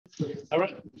All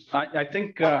right. I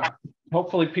think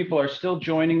hopefully people are still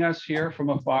joining us here from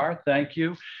afar. Thank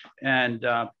you. And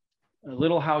a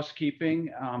little housekeeping.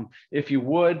 If you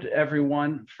would,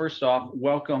 everyone, first off,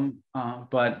 welcome.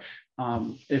 But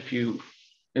if you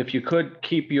could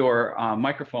keep your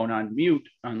microphone on mute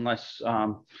unless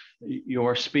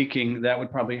you're speaking, that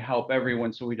would probably help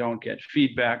everyone so we don't get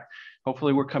feedback.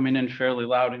 Hopefully we're coming in fairly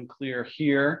loud and clear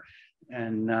here.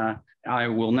 And I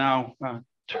will now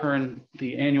turn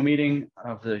the annual meeting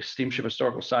of the Steamship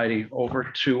Historical Society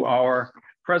over to our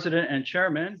president and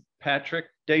chairman, Patrick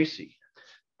Dacey.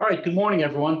 All right, good morning,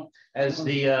 everyone. As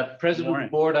the president of the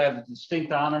board, I have the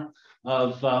distinct honor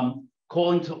of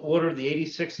calling to order the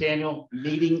 86th annual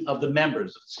meeting of the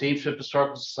members of the Steamship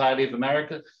Historical Society of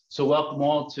America. So welcome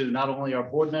all to not only our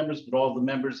board members, but all the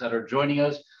members that are joining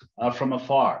us from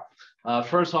afar.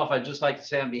 First off, I'd just like to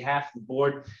say on behalf of the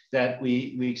board that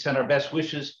we extend our best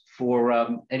wishes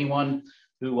for anyone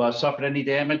who suffered any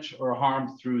damage or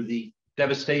harm through the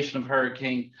devastation of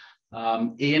Hurricane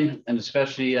Ian, and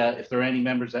especially if there are any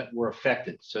members that were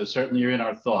affected. So certainly you're in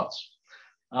our thoughts.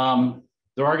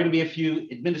 There are going to be a few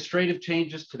administrative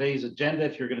changes to today's agenda.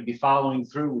 If you're going to be following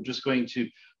through, we're just going to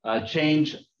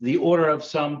change the order of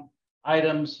some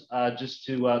items just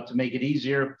to make it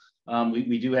easier.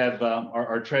 We do have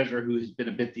our treasurer who has been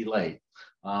a bit delayed.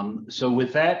 So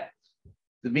with that,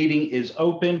 the meeting is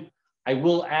open. I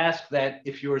will ask that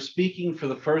if you're speaking for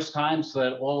the first time so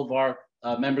that all of our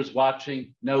members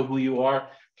watching know who you are,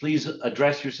 please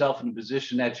address yourself in a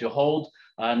position that you hold.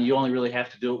 You only really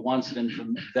have to do it once, and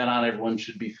from then on, everyone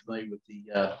should be familiar with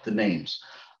the names.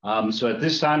 So at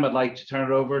this time, I'd like to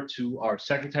turn it over to our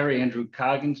secretary, Andrew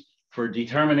Coggins, for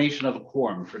determination of a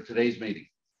quorum for today's meeting.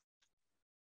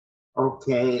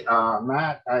 Okay,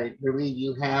 Matt, I believe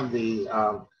you have the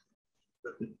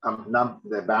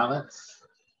ballots,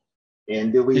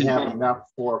 and do we have enough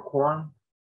for a quorum?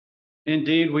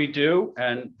 Indeed, we do,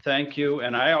 and thank you.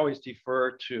 And I always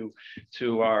defer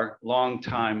to our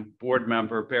longtime board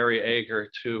member, Barry Ager,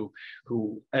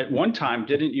 who at one time,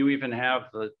 didn't you even have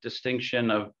the distinction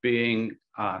of being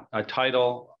a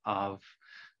title of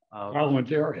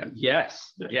parliamentarian?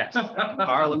 Yes, yes,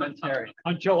 parliamentarian.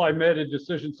 Until I made a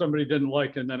decision somebody didn't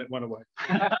like, and then it went away.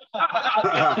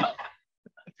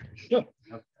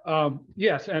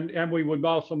 Yes, and we would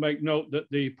also make note that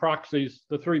the proxies,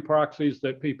 the three proxies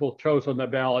that people chose on the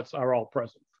ballots are all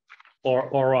present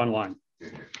or online.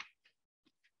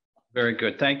 Very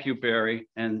good. Thank you, Barry,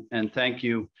 and thank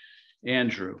you,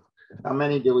 Andrew. How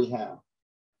many do we have?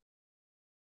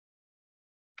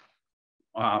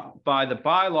 By the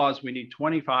bylaws, we need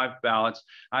 25 ballots.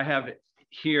 I have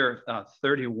here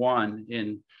 31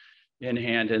 in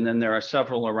hand, and then there are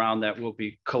several around that will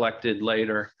be collected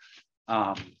later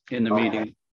in the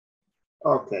meeting.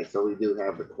 Okay, so we do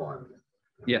have the quorum.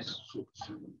 Yes.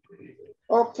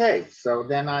 Okay, so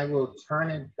then I will turn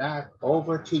it back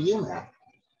over to you, Matt.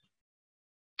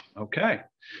 Okay.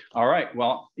 All right.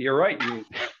 Well, you're right.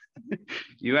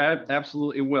 You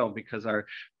absolutely will, because our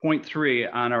point 3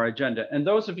 on our agenda, and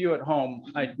those of you at home,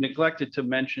 I neglected to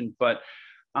mention, but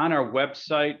on our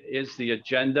website is the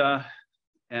agenda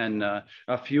and a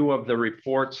few of the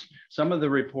reports. Some of the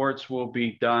reports will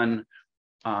be done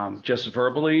just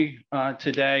verbally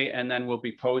today, and then will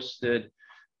be posted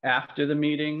after the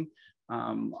meeting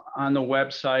on the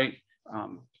website.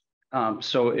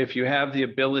 So if you have the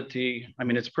ability, I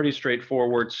mean, it's pretty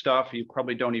straightforward stuff. You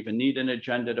probably don't even need an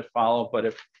agenda to follow, but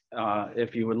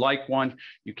if you would like one,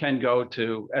 you can go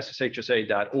to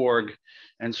sshsa.org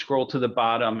and scroll to the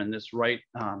bottom, and this write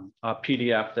a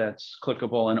PDF that's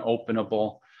clickable and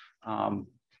openable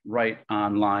right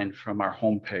online from our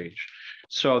homepage.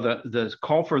 So the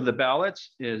call for the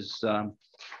ballots is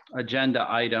agenda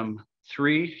item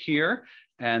 3 here.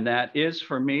 And that is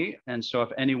for me. And so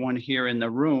if anyone here in the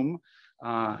room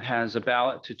has a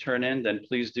ballot to turn in, then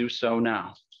please do so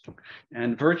now.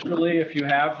 And virtually, if you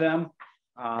have them,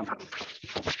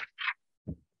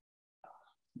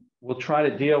 we'll try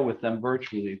to deal with them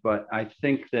virtually, but I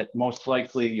think that most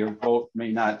likely your vote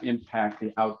may not impact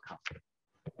the outcome.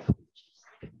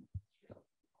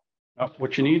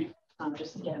 What you need?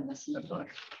 Just to get a message.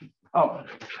 Oh,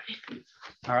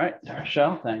 all right,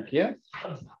 Rochelle, thank you.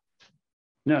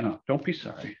 No, don't be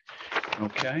sorry.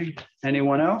 Okay,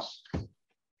 anyone else?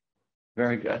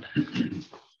 Very good.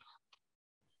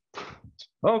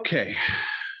 Okay,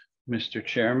 Mr.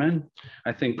 Chairman,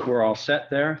 I think we're all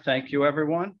set there. Thank you,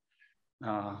 everyone.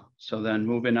 So then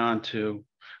moving on to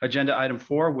agenda item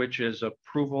 4, which is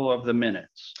approval of the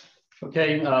minutes.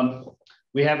 Okay,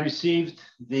 we have received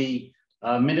the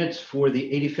Minutes for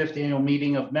the 85th annual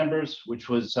meeting of members, which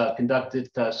was conducted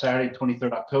Saturday,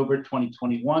 23rd October,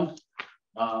 2021.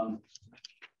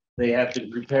 They have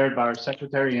been prepared by our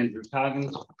secretary, Andrew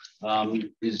Coggins.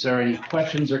 Is there any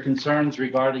questions or concerns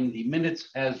regarding the minutes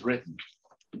as written?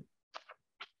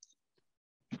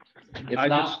 If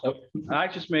I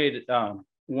just made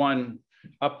one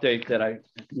update that I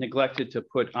neglected to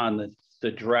put on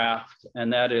the draft,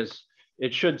 and that is,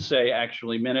 it should say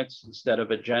actually minutes instead of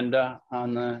agenda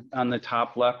on the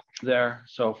top left there.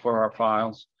 So for our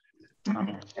files,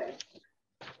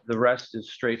 the rest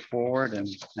is straightforward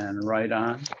and right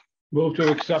on. Move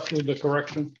to accept with the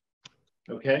correction.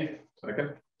 Okay.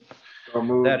 Second.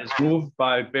 That is moved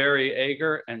by Barry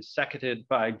Ager and seconded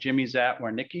by Jimmy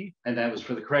Zatwarnicki. And that was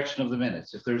for the correction of the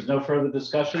minutes. If there's no further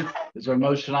discussion, is there a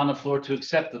motion on the floor to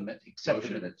accept the minutes?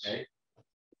 Okay.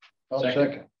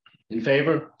 Second. In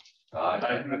favor?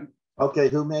 Aye. Okay,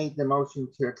 who made the motion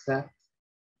to accept?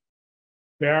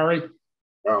 Barry,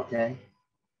 Okay.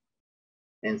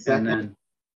 And And second, then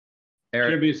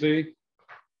Eric, Jimmy Z.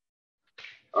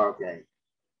 okay.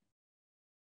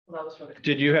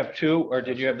 did you have two or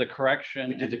did you have the We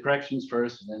correction? did the corrections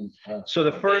first and then. So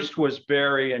the first was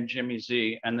Barry and Jimmy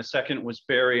Z, and the second was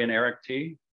Barry and Eric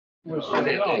T.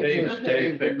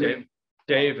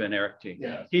 Dave and Eric T.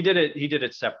 Yeah. He did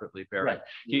it separately, Barry. Right.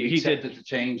 He We did. accepted the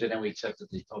change and then we accepted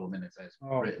the total minutes as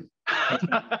written.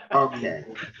 Okay.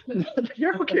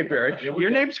 You're okay, Barry. Your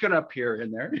name's gonna appear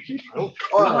in there. We All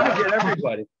want to right. get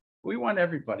everybody. We want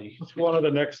everybody. It's one of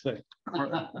the next thing.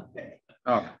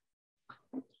 Oh,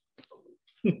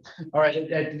 All right,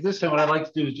 at this time, what I'd like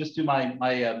to do is just do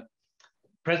my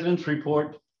president's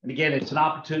report. And again, it's an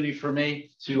opportunity for me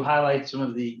to highlight some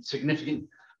of the significant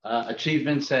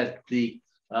achievements that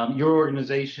your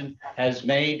organization has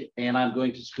made. And I'm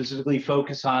going to specifically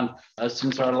focus on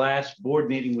since our last board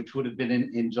meeting, which would have been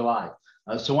in July.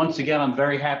 So once again, I'm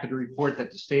very happy to report that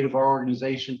the state of our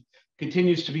organization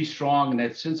continues to be strong, and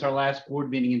that since our last board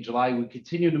meeting in July, we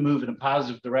continue to move in a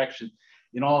positive direction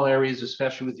in all areas,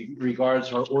 especially with regards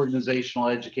to our organizational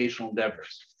educational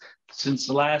endeavors. Since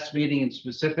the last meeting in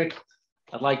specific,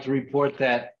 I'd like to report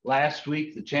that last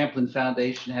week, the Champlin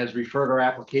Foundation has referred our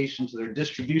application to their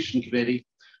distribution committee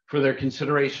for their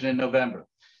consideration in November.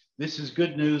 This is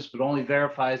good news, but only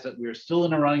verifies that we are still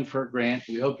in the running for a grant.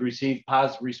 We hope to receive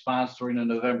positive response during the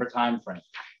November timeframe.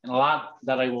 And a lot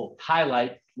that I will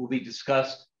highlight will be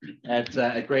discussed at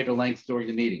greater length during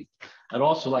the meeting. I'd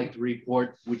also like to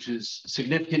report, which is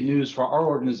significant news for our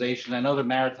organization and other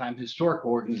maritime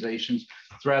historical organizations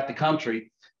throughout the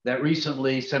country, that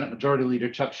recently Senate Majority Leader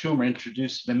Chuck Schumer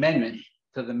introduced an amendment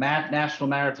to the National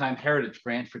Maritime Heritage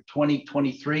Grant for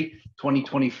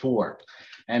 2023-2024.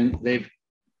 And they've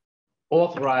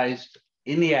authorized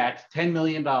in the act $10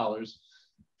 million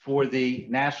for the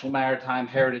National Maritime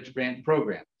Heritage Grant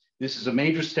Program. This is a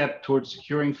major step towards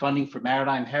securing funding for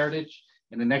maritime heritage.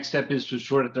 And the next step is to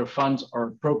ensure that their funds are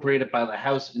appropriated by the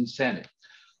House and Senate.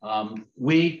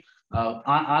 We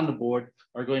on the board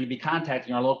are going to be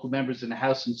contacting our local members in the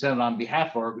House and Senate on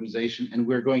behalf of our organization, and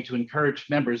we're going to encourage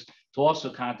members to also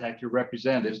contact your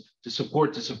representatives to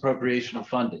support this appropriation of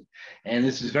funding. And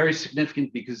this is very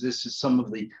significant because this is some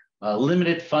of the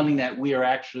limited funding that we are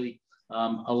actually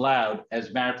allowed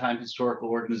as maritime historical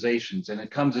organizations. And it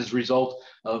comes as a result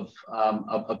of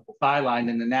a byline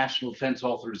in the National Defense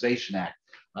Authorization Act.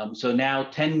 So now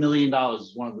 $10 million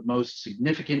is one of the most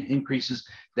significant increases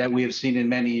that we have seen in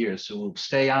many years. So we'll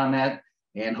stay on that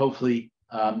and hopefully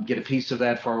get a piece of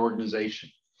that for our organization.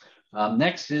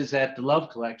 Next is that the Love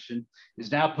Collection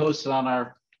is now posted on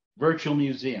our virtual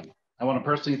museum. I want to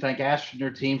personally thank Ashton and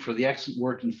her team for the excellent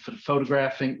work in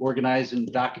photographing, organizing,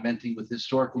 and documenting with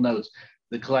historical notes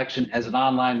the collection as an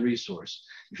online resource.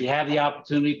 If you have the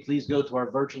opportunity, please go to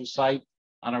our virtual site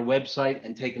on our website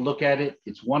and take a look at it.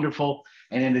 It's wonderful.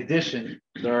 And in addition,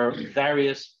 there are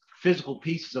various physical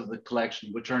pieces of the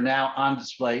collection which are now on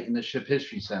display in the Ship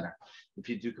History Center, if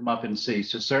you do come up and see.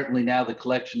 So certainly now the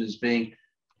collection is being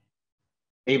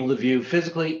able to view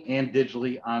physically and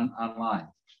digitally online.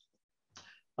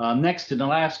 Next, in the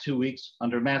last 2 weeks,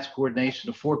 under Matt's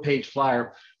coordination, a 4-page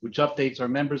flyer, which updates our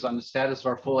members on the status of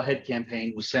our Full Ahead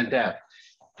campaign, was sent out.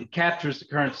 It captures the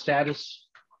current status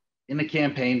in the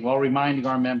campaign while reminding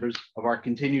our members of our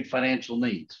continued financial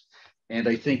needs. And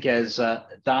I think, as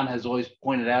Don has always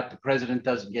pointed out, the president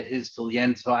doesn't get his till the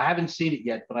end. So I haven't seen it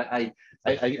yet, but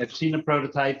I've seen the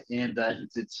prototype, and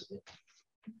it's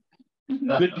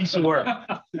a good piece of work.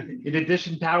 In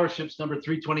addition, Power Ships number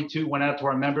 322 went out to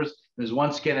our members. There's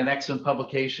once again an excellent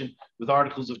publication with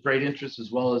articles of great interest as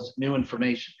well as new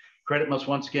information. Credit must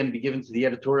once again be given to the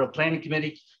editorial planning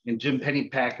committee and Jim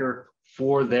Pennypacker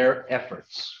for their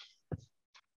efforts.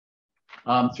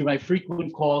 Through my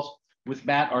frequent calls with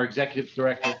Matt, our executive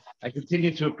director, I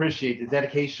continue to appreciate the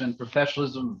dedication and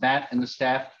professionalism of Matt and the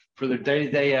staff for their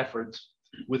day-to-day efforts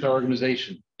with our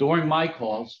organization. During my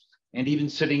calls, and even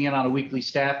sitting in on a weekly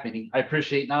staff meeting, I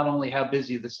appreciate not only how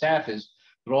busy the staff is,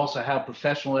 but also how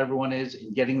professional everyone is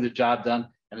in getting the job done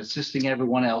and assisting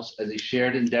everyone else as a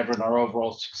shared endeavor in our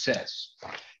overall success.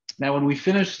 Now, when we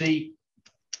finish the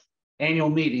annual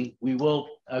meeting, we will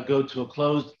go to a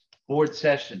closed board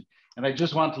session. And I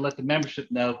just want to let the membership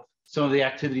know some of the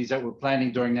activities that we're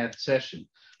planning during that session.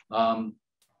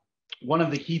 One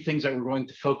of the key things that we're going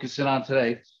to focus in on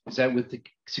today is that with the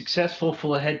successful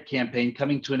Full Ahead campaign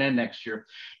coming to an end next year,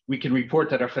 we can report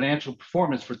that our financial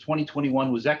performance for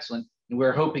 2021 was excellent, and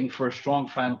we're hoping for a strong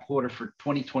final quarter for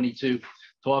 2022 to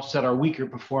offset our weaker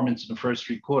performance in the first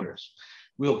 3 quarters.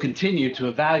 We'll continue to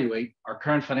evaluate our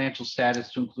current financial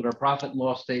status to include our profit and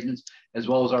loss statements, as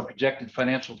well as our projected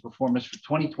financial performance for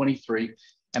 2023,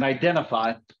 and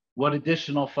identify what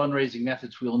additional fundraising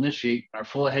methods we'll initiate when our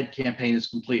Full Ahead campaign is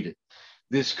completed.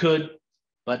 This could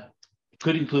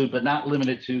include, but not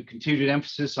limited to, continued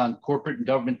emphasis on corporate and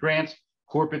government grants,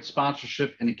 corporate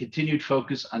sponsorship, and a continued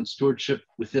focus on stewardship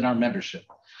within our membership.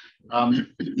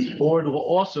 The board will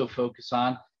also focus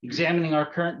on examining our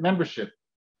current membership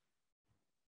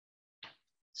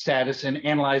status and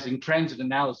analyzing trends and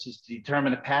analysis to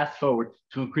determine a path forward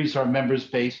to increase our members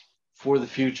base for the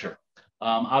future.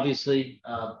 Obviously,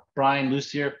 Brian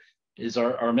Lucier is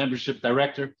our membership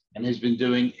director and has been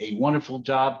doing a wonderful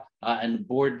job, and the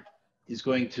board is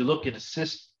going to look and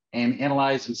assist and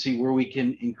analyze and see where we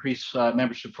can increase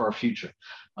membership for our future.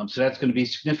 So that's going to be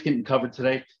significant and covered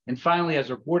today. And finally,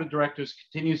 as our board of directors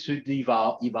continues to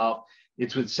evolve,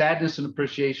 it's with sadness and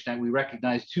appreciation that we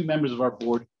recognize 2 members of our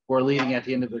board who are leaving at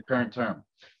the end of their current term.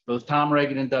 Both Tom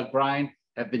Reagan and Doug Bryan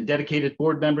have been dedicated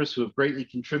board members who have greatly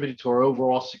contributed to our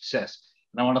overall success.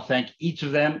 And I want to thank each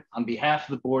of them on behalf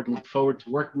of the board and look forward to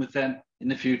working with them in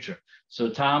the future. So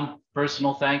Tom,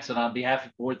 personal thanks, and on behalf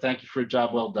of the board, thank you for a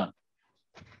job well done.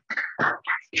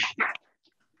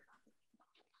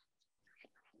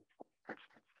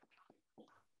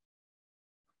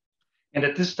 And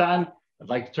at this time, I'd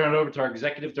like to turn it over to our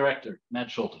executive director,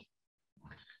 Matt Schulte.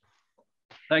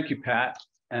 Thank you, Pat.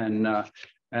 And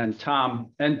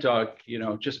Tom and Doug,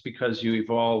 just because you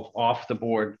evolve off the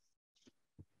board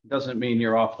doesn't mean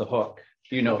you're off the hook.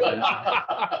 You know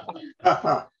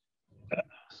that.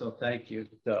 So thank you.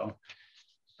 So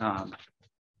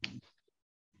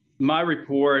my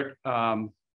report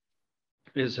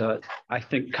is, I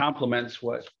think, complements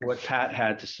what Pat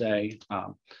had to say,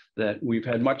 that we've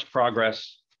had much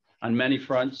progress on many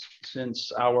fronts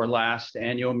since our last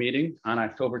annual meeting on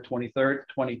October 23rd,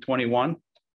 2021.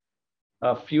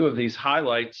 A few of these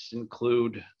highlights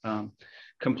include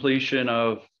completion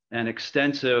of an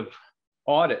extensive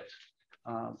audit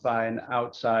by an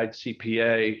outside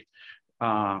CPA,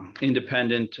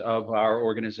 independent of our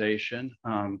organization,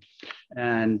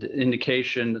 and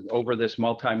indication over this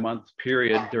multi-month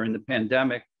period during the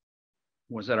pandemic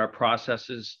was that our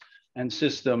processes and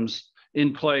systems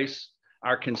in place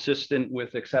are consistent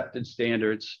with accepted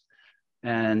standards,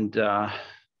 and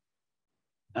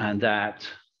that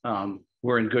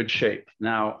we're in good shape.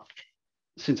 Now,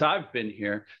 since I've been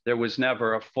here, there was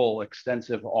never a full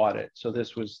extensive audit. So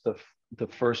this was the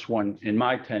first one in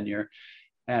my tenure.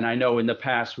 And I know in the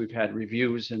past we've had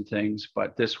reviews and things,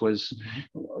 but this was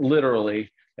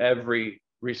literally every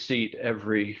receipt,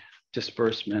 every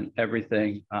disbursement,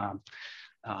 everything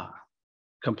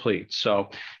complete. So,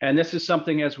 and this is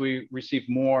something as we receive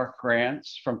more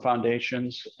grants from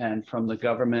foundations and from the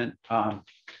government,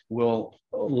 we'll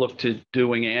look to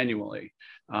doing annually.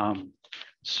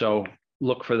 So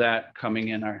look for that coming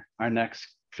in our next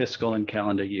fiscal and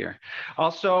calendar year.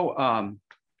 Also,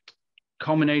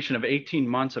 culmination of 18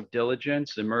 months of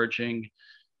diligence emerging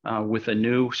with a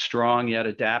new, strong, yet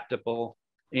adaptable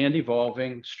and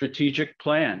evolving strategic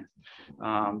plan,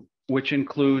 which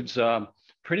includes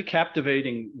pretty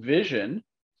captivating vision,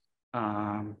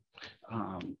 an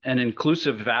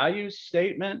inclusive values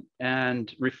statement,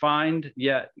 and refined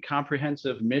yet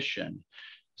comprehensive mission.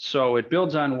 So it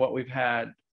builds on what we've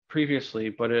had previously,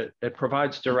 but it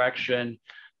provides direction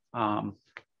and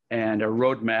a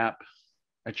roadmap,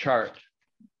 a chart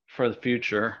for the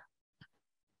future.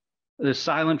 The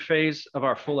silent phase of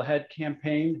our Full Ahead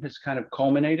campaign has kind of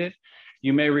culminated.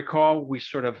 You may recall we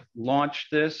sort of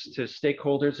launched this to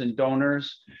stakeholders and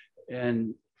donors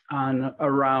and on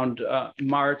around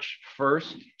March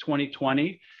 1st,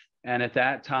 2020. And at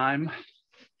that time,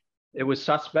 it was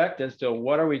suspect as to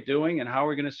what are we doing and how are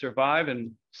we going to survive,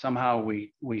 and somehow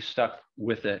we stuck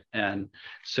with it and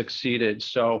succeeded.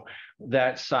 So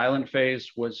that silent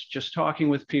phase was just talking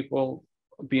with people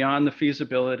beyond the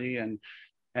feasibility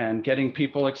and getting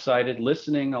people excited,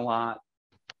 listening a lot,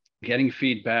 getting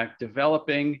feedback,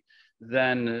 developing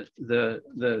then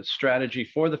the strategy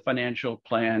for the financial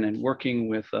plan, and working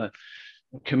with a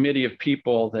committee of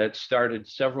people that started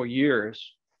several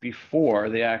years before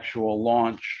the actual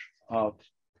launch of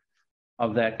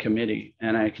that committee.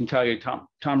 And I can tell you,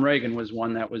 Tom Reagan was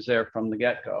one that was there from the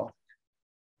get-go.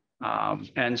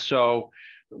 And so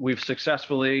we've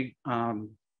successfully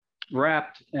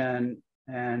wrapped and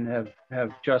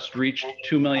have just reached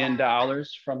 $2 million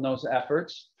from those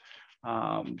efforts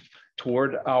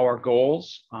toward our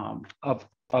goals of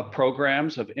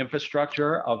programs, of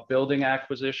infrastructure, of building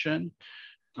acquisition.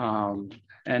 And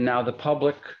now the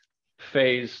public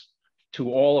phase to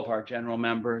all of our general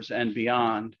members and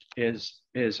beyond is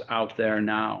out there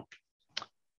now.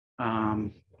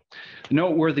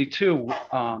 Noteworthy too,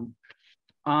 on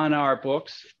our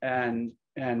books and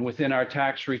within our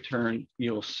tax return,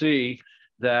 you'll see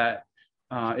that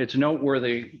it's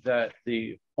noteworthy that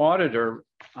the auditor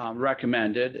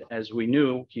recommended, as we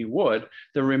knew he would,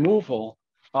 the removal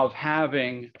of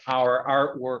having our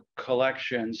artwork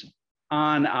collections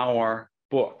on our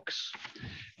books.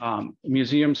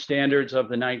 Museum standards of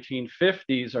the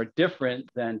 1950s are different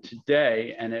than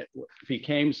today, and it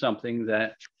became something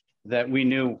that we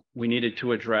knew we needed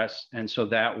to address, and so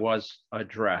that was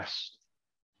addressed.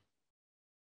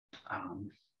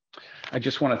 I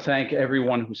just want to thank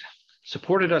everyone who's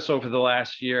supported us over the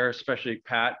last year, especially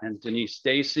Pat and Denise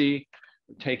Stacy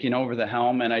taking over the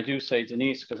helm. And I do say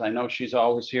Denise because I know she's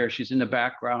always here. She's in the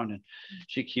background and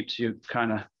she keeps you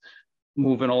kind of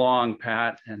moving along,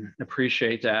 Pat, and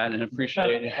appreciate that and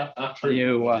appreciate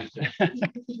you.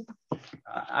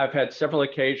 I've had several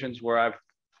occasions where I've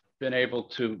been able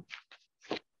to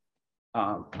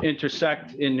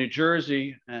intersect in New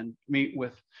Jersey and meet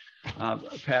with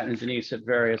Pat and Denise at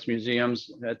various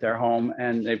museums at their home,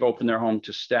 and they've opened their home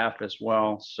to staff as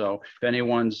well. So if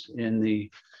anyone's in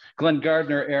the Glen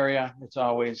Gardner area, it's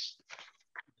always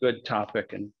a good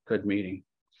topic and good meeting.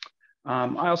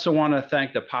 I also want to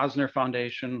thank the Posner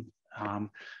Foundation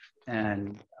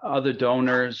and other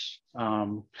donors,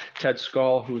 Ted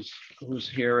Skull, who's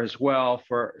here as well,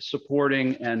 for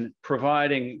supporting and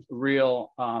providing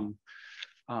real,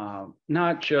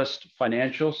 not just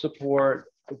financial support,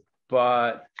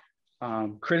 but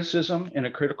criticism in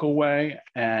a critical way,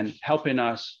 and helping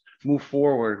us move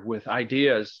forward with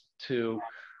ideas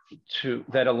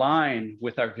that align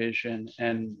with our vision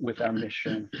and with our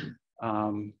mission.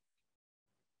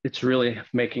 It's really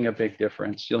making a big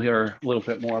difference. You'll hear a little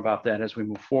bit more about that as we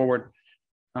move forward.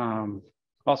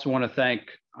 Also want to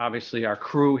thank, obviously, our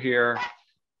crew here.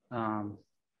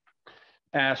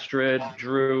 Astrid,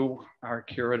 Drew, our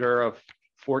curator of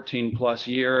 14 plus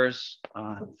years,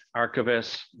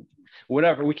 archivist,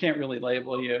 whatever, we can't really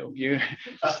label you. You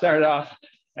started off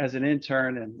as an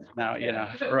intern and now,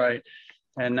 right.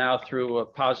 And now through a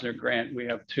Posner grant, we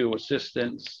have 2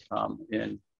 assistants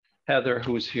in Heather,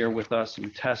 who's here with us,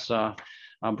 and Tessa,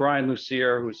 Brian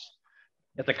Lucier, who's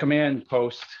at the command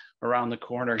post around the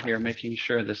corner here, making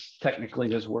sure this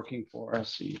technically is working for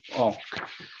us.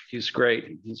 He's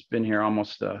great. He's been here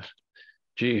almost,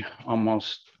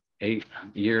 almost 8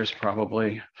 years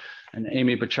probably. And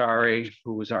Amy Bachari,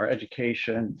 who is our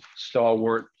education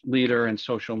stalwart leader and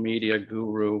social media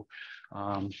guru,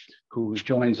 who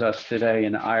joins us today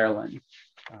in Ireland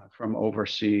from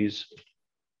overseas.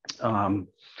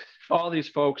 All these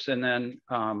folks, and then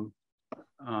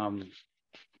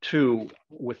 2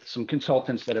 with some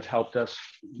consultants that have helped us,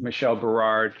 Michelle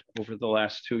Berard over the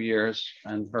last 2 years,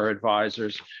 and her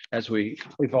advisors as we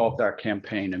evolved our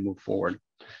campaign and moved forward.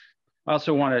 I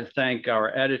also want to thank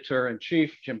our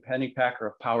editor-in-chief, Jim Pennypacker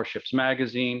of Power Ships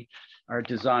Magazine, our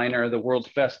designer, the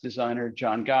world's best designer,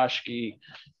 John Goschke,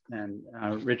 and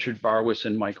Richard Barwis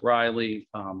and Mike Riley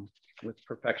with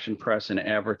Perfection Press and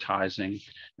Advertising,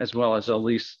 as well as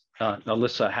Alyssa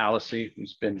Hallisey,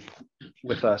 who's been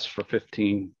with us for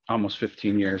almost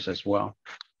 15 years as well.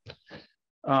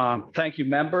 Thank you,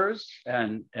 members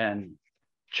and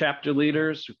chapter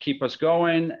leaders who keep us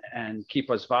going and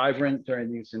keep us vibrant during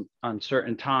these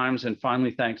uncertain times. And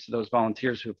finally, thanks to those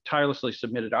volunteers who have tirelessly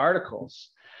submitted articles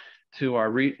to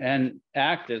our and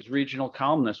act as regional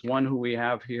columnists. One who we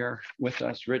have here with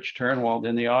us, Rich Turnwald,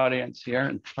 in the audience here,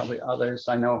 and probably others.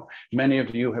 I know many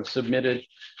of you have submitted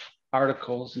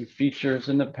articles and features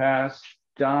in the past.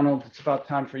 Donald, it's about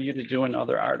time for you to do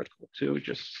another article too,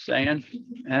 just saying.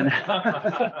 And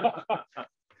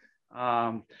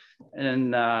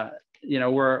You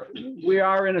know, we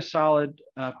are in a solid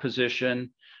position,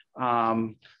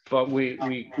 but we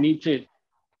need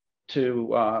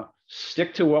to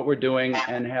stick to what we're doing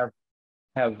and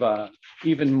have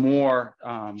even more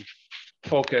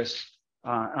focus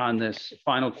on this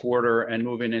final quarter and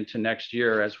moving into next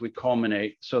year as we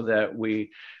culminate, so that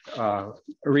we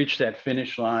reach that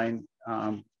finish line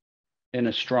in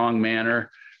a strong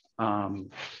manner.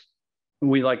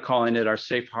 We like calling it our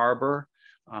safe harbor.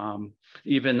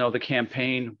 Even though the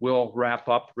campaign will wrap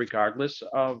up regardless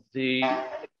of the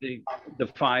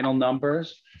final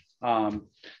numbers,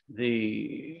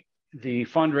 the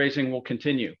fundraising will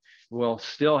continue. We'll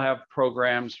still have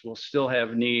programs, we'll still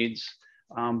have needs,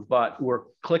 but we're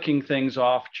clicking things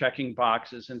off, checking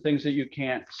boxes, and things that you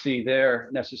can't see there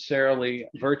necessarily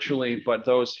virtually, but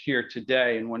those here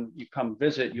today. And when you come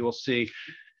visit, you will see,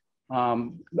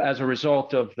 as a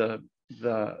result of the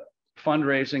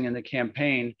fundraising and the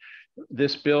campaign,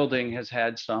 this building has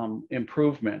had some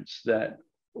improvements that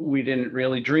we didn't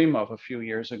really dream of a few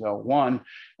years ago. One,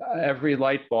 every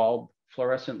light bulb,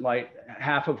 fluorescent light,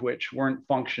 half of which weren't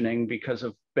functioning because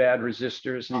of bad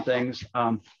resistors and things,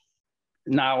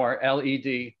 now are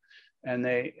LED, and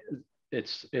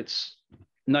it's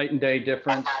night and day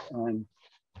difference,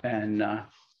 and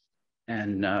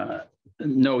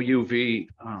no UV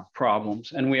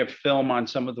problems. And we have film on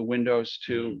some of the windows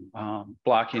too,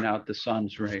 blocking out the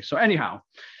sun's rays. So anyhow,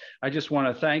 I just want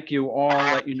to thank you all,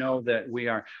 let you know that we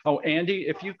are, oh, Andy,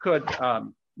 if you could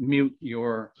mute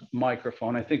your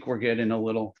microphone. I think we're getting a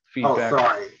little feedback.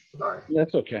 Oh, sorry.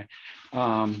 That's okay.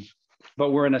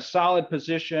 But we're in a solid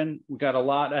position. We got a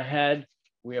lot ahead.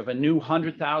 We have a new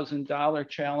 $100,000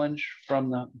 challenge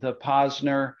from the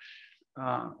Posner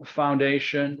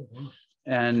Foundation.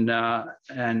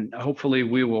 And hopefully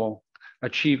we will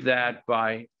achieve that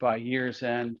by year's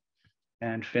end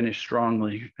and finish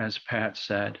strongly, as Pat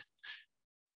said.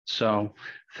 So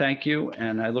thank you,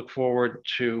 and I look forward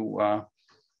to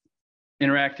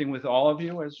interacting with all of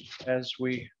you as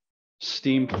we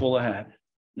steam full ahead.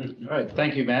 All right,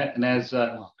 thank you, Matt. And as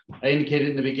I indicated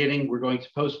in the beginning, we're going to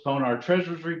postpone our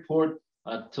treasurer's report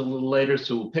till a little later,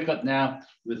 so we'll pick up now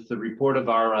with the report of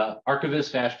our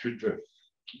archivist, Astrid Drew.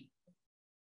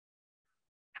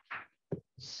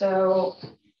 So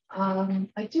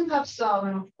I do have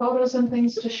some photos and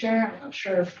things to share. I'm not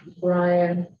sure if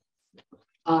Brian,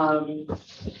 how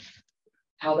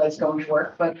that's going to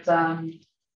work, but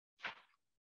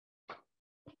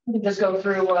let me just go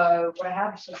through what I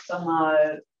have. So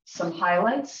some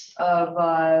highlights of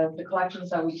the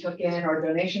collections that we took in, or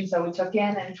donations that we took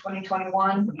in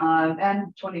 2021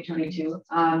 and 2022.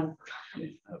 There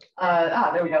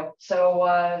we go.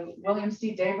 So William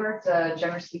C. Davert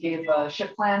generously gave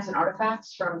ship plans and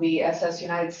artifacts from the SS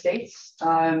United States.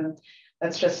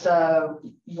 That's just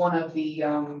one of the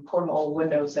portable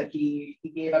windows that he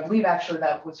gave. I believe actually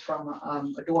that was from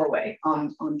a doorway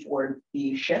on board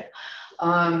the ship.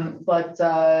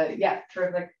 Yeah,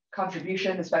 terrific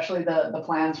contribution, especially the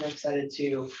plans. We're excited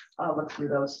to look through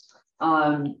those.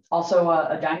 Also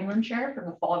a dining room chair from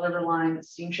the Fall River Line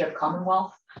Steamship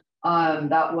Commonwealth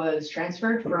that was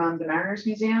transferred from the Mariners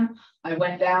Museum. I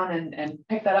went down and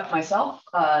picked that up myself.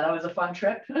 That was a fun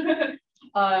trip.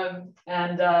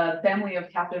 Family of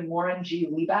Captain Warren G.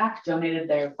 Leback donated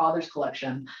their father's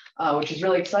collection, which is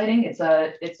really exciting. It's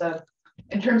a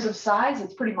in terms of size,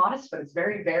 it's pretty modest, but it's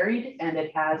very varied, and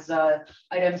it has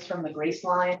items from the Grace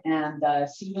Line and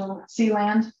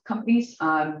Sealand companies,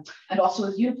 and also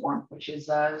his uniform, which is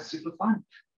super fun.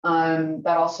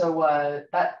 That also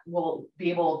that will be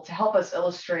able to help us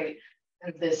illustrate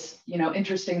kind of this,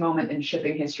 interesting moment in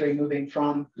shipping history, moving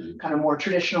from kind of more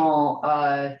traditional,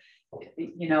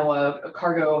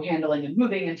 cargo handling and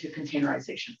moving into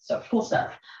containerization. So cool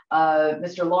stuff.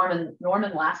 Mr.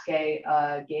 Norman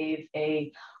Laskay gave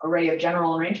an array of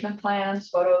general arrangement plans,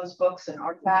 photos, books, and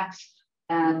artifacts,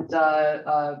 and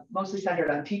mostly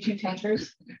centered on T2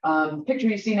 tankers. Picture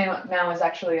you see now is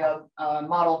actually a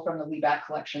model from the Leback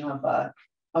collection of a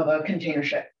container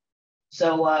ship.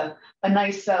 So a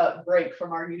nice break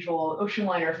from our usual ocean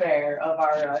liner fare of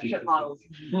our ship models,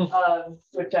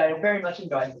 which I very much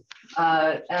enjoyed.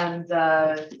 But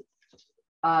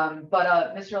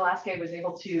Mr. Laskay was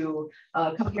able to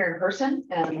come here in person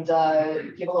and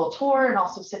give a little tour, and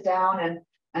also sit down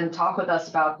and talk with us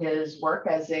about his work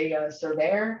as a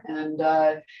surveyor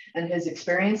and his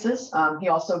experiences. He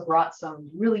also brought some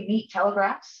really neat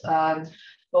telegraphs,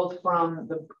 both from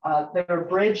their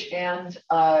bridge and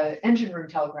engine room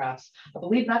telegraphs. I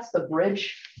believe that's the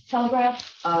bridge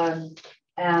telegraph.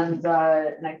 And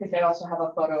I think I also have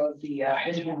a photo of the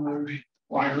engine room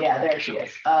one. Yeah, there she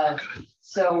is.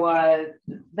 So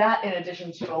that, in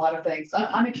addition to a lot of things,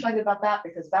 I'm excited about that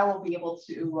because that will be able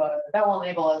to, that will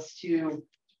enable us to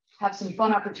have some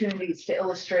fun opportunities to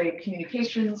illustrate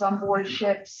communications on board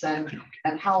ships and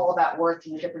how all that works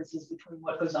and the differences between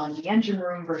what goes on in the engine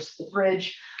room versus the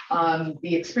bridge,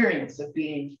 the experience of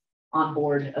being on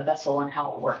board a vessel and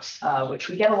how it works, which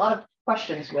we get a lot of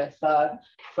questions with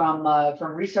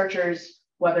from researchers,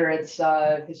 whether it's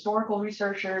historical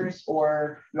researchers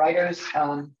or writers.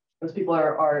 Those people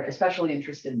are especially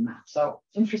interested in that. So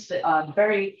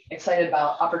very excited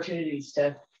about opportunities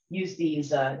to use these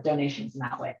donations in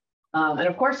that way. And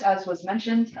of course, as was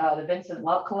mentioned, the Vincent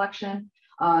Love Collection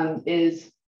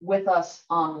is with us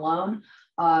on loan.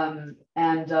 And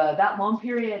that loan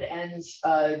period ends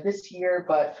this year,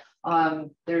 but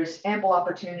there's ample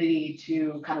opportunity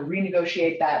to kind of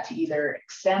renegotiate that to either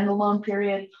extend the loan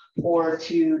period or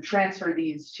to transfer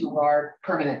these to our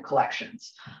permanent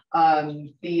collections. As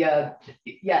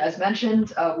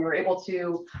mentioned, we were able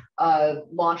to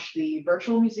launch the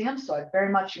virtual museum, so I very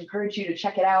much encourage you to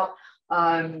check it out.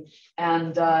 Let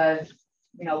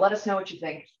us know what you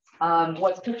think.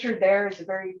 What's pictured there is a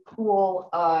very cool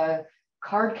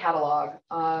card catalog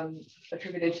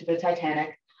attributed to the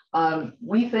Titanic.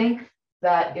 We think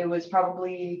that it was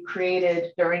probably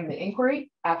created during the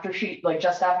inquiry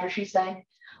just after she sank.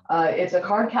 It's a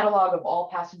card catalog of all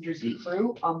passengers and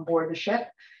crew on board the ship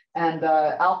and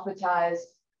alphabetized,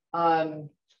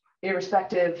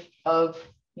 irrespective of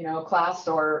class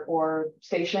or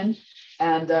station,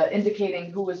 and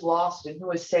indicating who was lost and who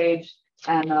was saved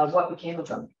and what became of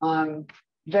them.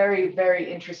 Very,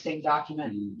 very interesting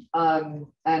document. And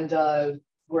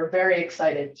we're very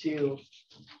excited to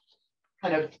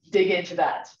kind of dig into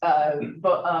that.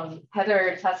 But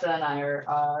Heather, Tessa, and I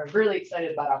are really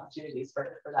excited about opportunities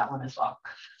for that one as well.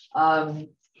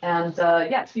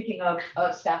 Speaking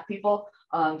of staff people,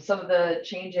 some of the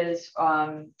changes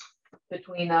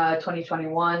between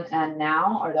 2021 and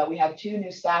now are that we have 2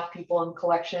 new staff people in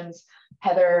collections,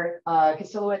 Heather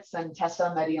Kisilowitz and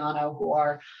Tessa Mediano, who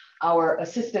are our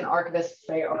assistant archivists.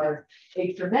 They are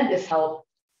a tremendous help,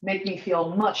 make me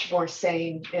feel much more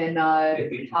sane in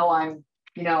how I'm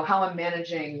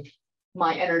managing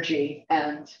my energy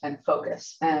and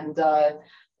focus. And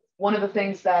one of the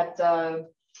things that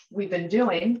we've been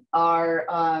doing are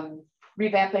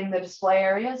revamping the display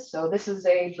areas. So this is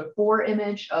a before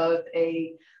image of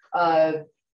a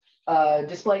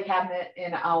display cabinet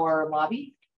in our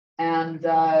lobby. And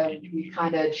we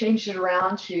kind of changed it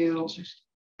around to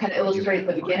kind of illustrate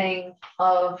the beginning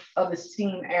of the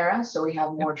steam era. So we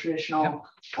have more traditional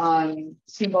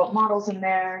steamboat models in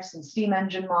there, some steam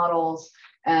engine models,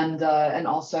 and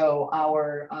also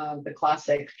the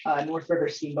classic North River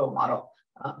steamboat model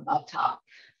up top.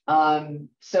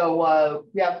 So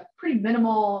we have pretty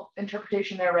minimal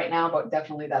interpretation there right now, but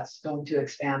definitely that's going to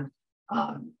expand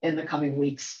in the coming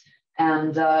weeks.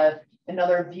 And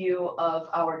another view of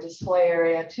our display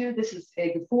area too. This is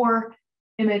a before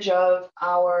image of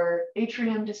our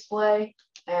atrium display,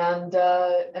 and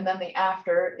then the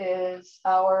after is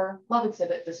our love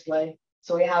exhibit display.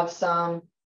 So we have some,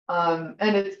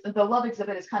 and the love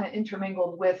exhibit is kind of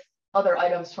intermingled with other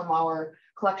items from our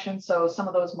collection. So some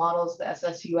of those models, the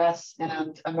SSUS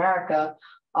and America,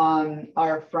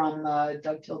 are from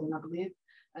Doug Tilden, I believe.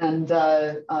 And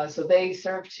so they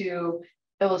serve to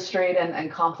illustrate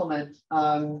and complement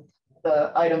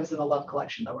the items in the love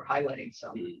collection that we're highlighting.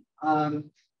 So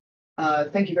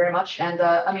thank you very much. And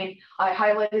I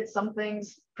highlighted some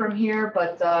things from here,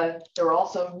 but there were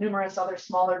also numerous other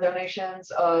smaller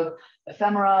donations of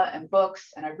ephemera and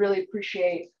books. And I really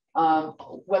appreciate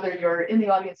whether you're in the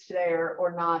audience today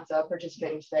or not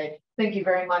participating today. Thank you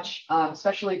very much,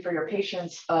 especially for your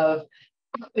patience of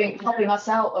helping us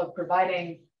out, of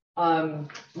providing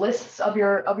lists of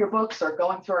your books or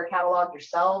going through our catalog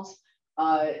yourselves.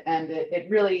 And it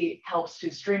really helps to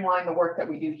streamline the work that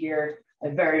we do here. I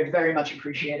very, very much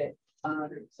appreciate it.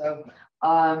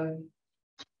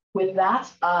 With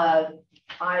that,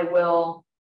 I will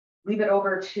leave it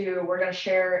over to, we're going to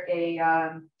share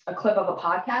a clip of a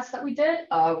podcast that we did.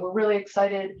 We're really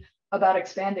excited about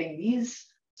expanding these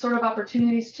sort of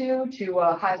opportunities too, to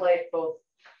highlight both,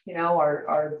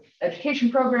 our education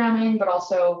programming, but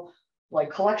also like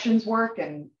collections work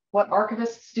and what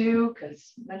archivists do.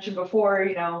 Because mentioned before,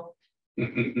 what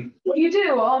do you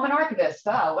do? Oh, I'm an archivist.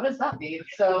 What does that mean?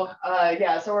 So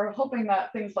so we're hoping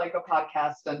that things like a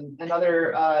podcast and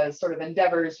other sort of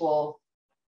endeavors will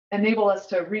enable us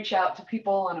to reach out to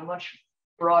people on a much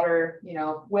broader,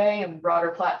 way, and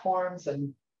broader platforms,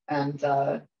 and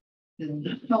tell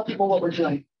people what we're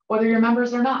doing, whether you're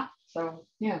members or not. So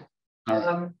yeah.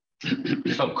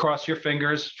 So cross your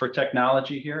fingers for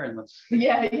technology here and let's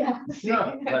Yeah.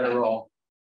 let it roll.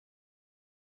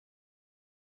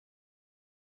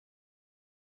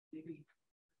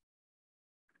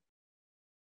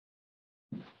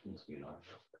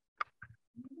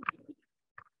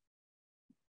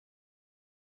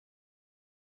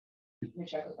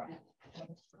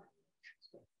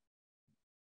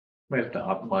 We have to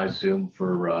optimize Zoom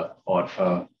for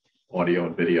audio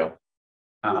and video.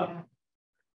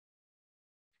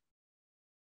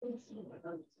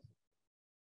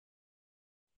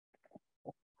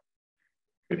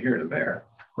 Could hear it there.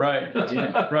 Right,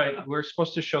 right. We're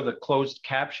supposed to show the closed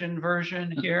caption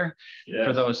version here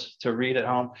for those to read at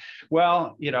home.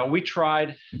 Well, you know, we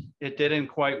tried, it didn't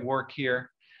quite work here,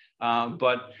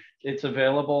 but it's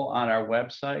available on our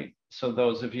website. So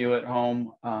those of you at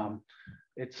home,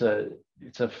 it's a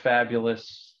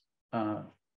fabulous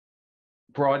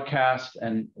broadcast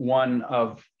and one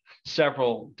of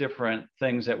several different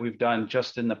things that we've done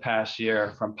just in the past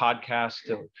year, from podcasts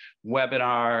to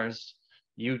webinars,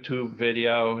 YouTube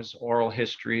videos, oral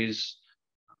histories.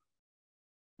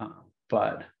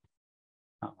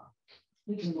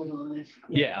 We can move on.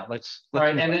 Yeah, let's All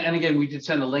right, and again, we did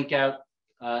send a link out.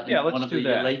 Yeah, let's one of do the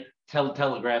that. late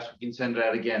telegraphs. We can send it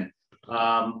out again.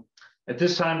 At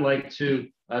this time, I'd like to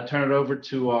turn it over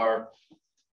to our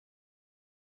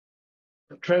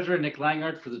treasurer, Nick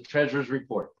Langard, for the treasurer's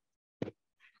report.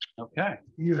 Okay.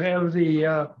 You have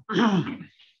the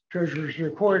treasurer's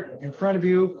report in front of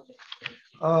you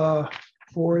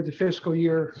for the fiscal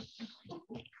year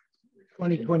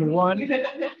 2021.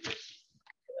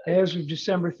 As of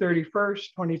December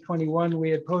 31st, 2021, we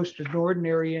had posted an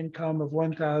ordinary income of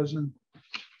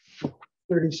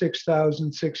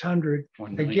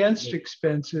 $1,036,600 against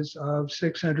expenses of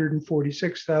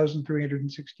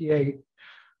 $646,368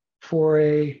 for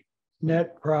a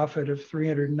net profit of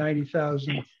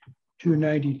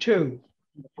 $390,292.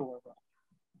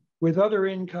 With other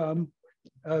income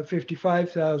of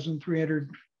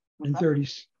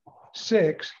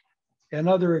 $55,336 and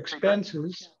other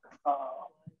expenses.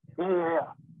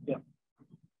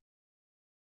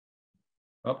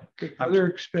 Other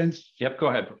expense. Yep, go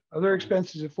ahead. Other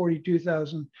expenses of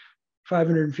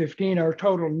 $42,515. Our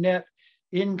total net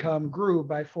income grew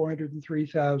by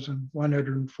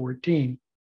 $403,114.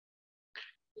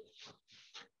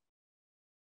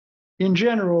 In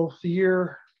general, the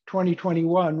year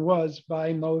 2021 was,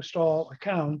 by most all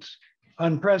accounts,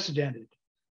 unprecedented.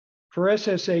 For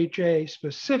SSHA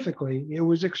specifically, it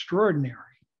was extraordinary.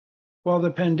 While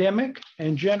the pandemic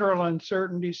and general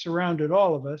uncertainty surrounded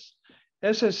all of us,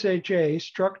 SSHA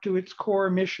struck to its core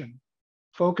mission,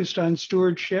 focused on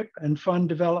stewardship and fund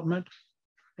development,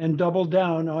 and doubled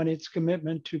down on its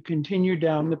commitment to continue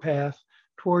down the path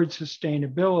towards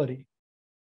sustainability.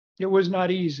 It was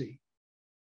not easy,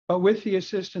 but with the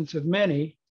assistance of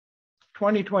many,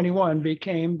 2021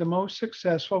 became the most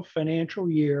successful financial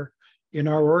year in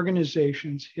our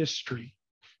organization's history.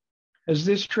 As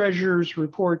this treasurer's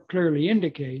report clearly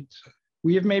indicates,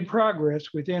 we have made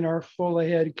progress within our Full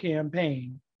Ahead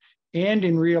campaign and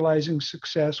in realizing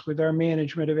success with our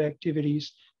management of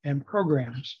activities and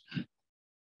programs.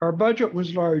 Our budget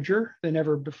was larger than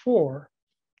ever before,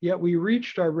 yet we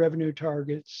reached our revenue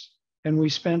targets and we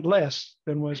spent less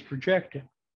than was projected.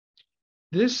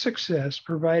 This success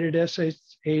provided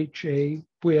SSHA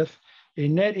with a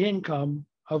net income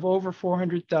of over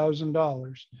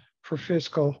 $400,000 for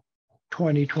fiscal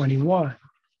 2021.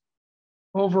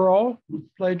 Overall,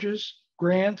 pledges,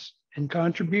 grants, and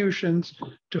contributions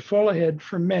to Full Ahead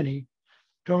from many,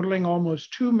 totaling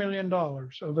almost $2 million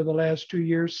over the last 2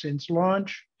 years since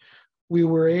launch, we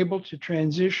were able to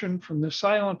transition from the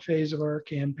silent phase of our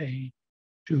campaign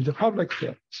to the public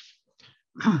phase.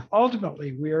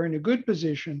 Ultimately, we are in a good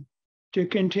position to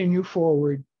continue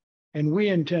forward, and we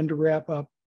intend to wrap up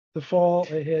the Full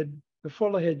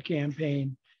Ahead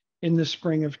campaign in the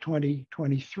spring of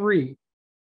 2023.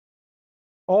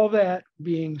 All that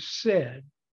being said,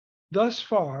 thus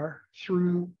far,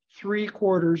 through 3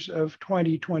 quarters of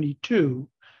 2022,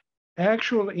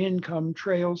 actual income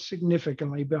trails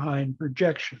significantly behind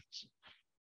projections.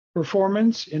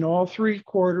 Performance in all 3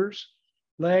 quarters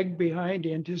lagged behind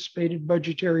anticipated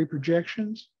budgetary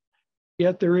projections,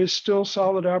 yet there is still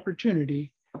solid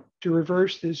opportunity to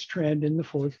reverse this trend in the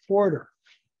 4th quarter.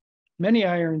 Many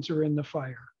irons are in the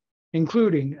fire,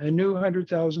 including a new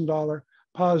 $100,000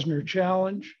 Posner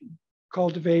Challenge,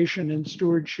 cultivation and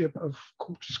stewardship of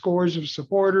scores of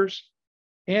supporters,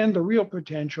 and the real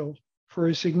potential for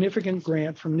a significant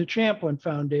grant from the Champlin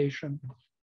Foundation.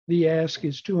 The ask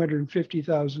is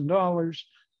 $250,000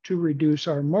 to reduce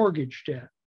our mortgage debt.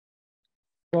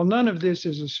 While none of this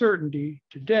is a certainty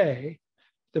today,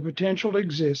 the potential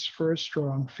exists for a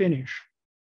strong finish.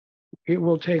 It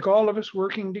will take all of us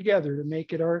working together to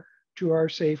make it to our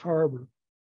safe harbor.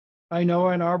 I know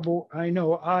I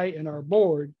and our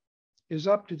board is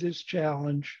up to this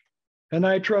challenge, and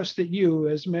I trust that you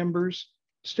as members,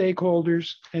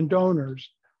 stakeholders, and donors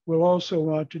will also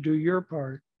want to do your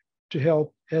part to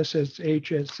help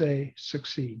SSHSA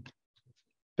succeed.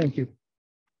 Thank you.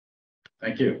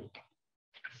 Thank you.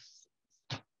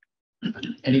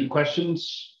 Any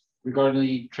questions regarding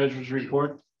the treasurer's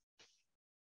report?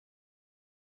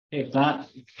 If not,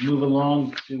 move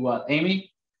along to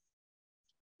Amy.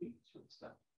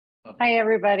 Hi,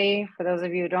 everybody. For those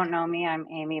of you who don't know me, I'm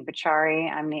Amy Bachari.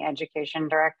 I'm the education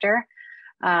director.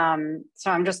 So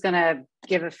I'm just going to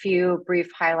give a few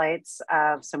brief highlights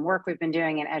of some work we've been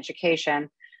doing in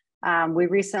education. We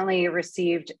recently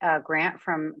received a grant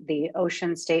from the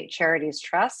Ocean State Charities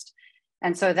Trust.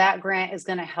 And so that grant is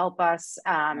going to help us.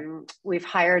 We've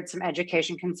hired some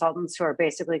education consultants who are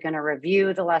basically going to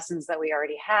review the lessons that we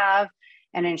already have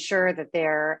and ensure that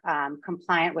they're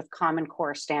compliant with Common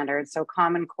Core standards. So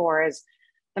Common Core is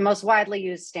the most widely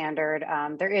used standard.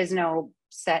 There is no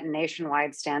set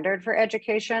nationwide standard for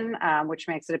education, which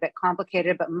makes it a bit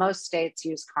complicated, but most states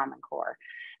use Common Core.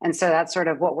 And so that's sort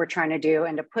of what we're trying to do,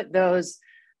 and to put those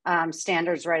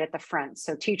standards right at the front.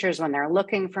 So teachers, when they're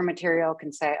looking for material,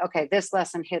 can say, okay, this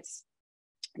lesson hits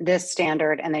this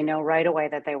standard, and they know right away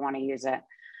that they want to use it.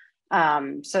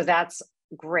 So that's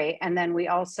great. And then we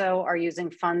also are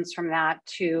using funds from that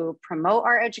to promote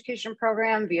our education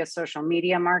program via social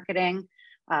media marketing.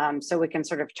 So we can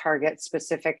sort of target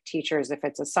specific teachers. If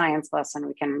it's a science lesson,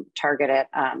 we can target it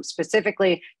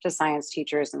specifically to science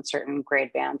teachers in certain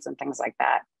grade bands and things like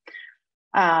that.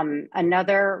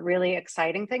 Another really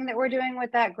exciting thing that we're doing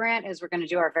with that grant is we're going to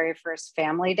do our very first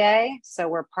family day. So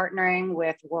we're partnering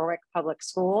with Warwick Public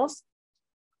Schools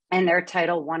and their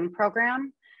Title I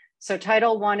program. So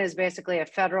Title I is basically a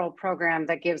federal program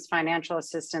that gives financial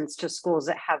assistance to schools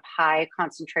that have high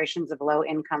concentrations of low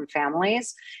income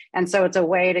families. And so it's a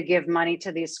way to give money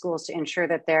to these schools to ensure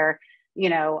that they're,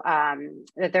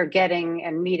 that they're getting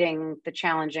and meeting the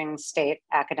challenging state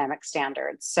academic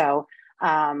standards. So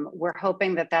we're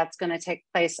hoping that that's going to take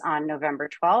place on November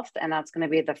 12th, and that's going to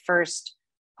be the first,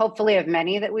 hopefully, of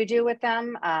many that we do with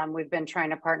them. We've been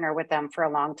trying to partner with them for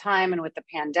a long time, and with the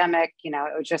pandemic, it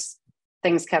was just,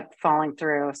 things kept falling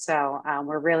through. So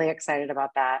we're really excited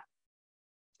about that.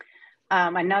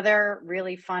 Another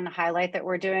really fun highlight that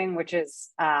we're doing, which is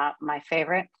my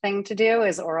favorite thing to do,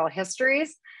 is oral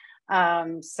histories.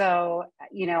 So,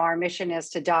 our mission is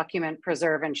to document,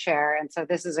 preserve, and share. And so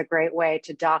this is a great way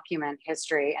to document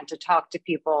history and to talk to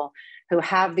people who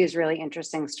have these really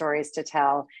interesting stories to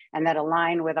tell and that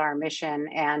align with our mission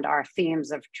and our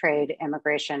themes of trade,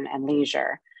 immigration, and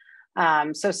leisure.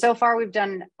 So far we've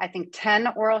done, I think,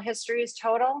 10 oral histories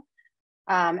total,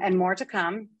 and more to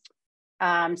come.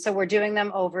 So we're doing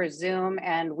them over Zoom,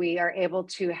 and we are able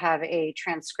to have a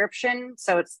transcription.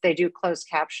 So they do closed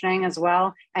captioning as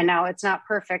well. And now it's not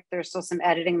perfect. There's still some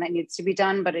editing that needs to be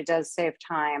done, but it does save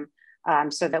time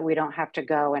so that we don't have to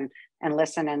go and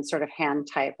listen and sort of hand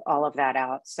type all of that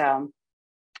out. So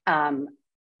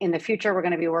in the future, we're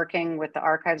going to be working with the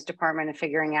archives department and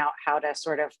figuring out how to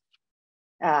sort of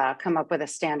come up with a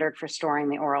standard for storing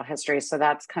the oral history. So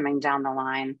that's coming down the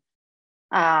line.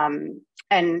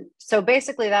 And so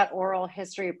basically that oral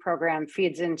history program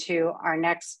feeds into our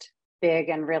next big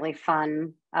and really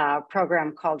fun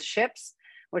program called SHIPS,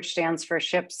 which stands for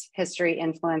Ships History,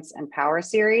 Influence, and Power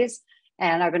Series.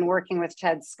 And I've been working with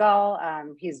Ted Scull.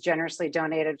 He's generously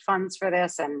donated funds for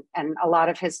this and a lot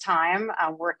of his time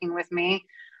working with me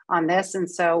on this.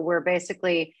 And so we're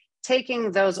basically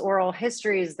taking those oral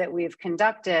histories that we've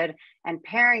conducted and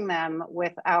pairing them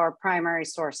with our primary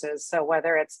sources. So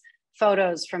whether it's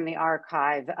photos from the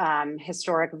archive,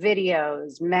 historic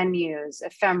videos, menus,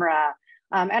 ephemera,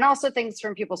 and also things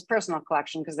from people's personal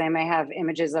collection, because they may have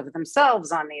images of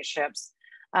themselves on these ships,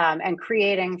 and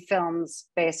creating films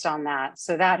based on that.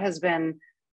 So that has been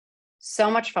so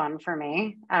much fun for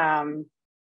me.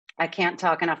 I can't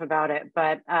talk enough about it,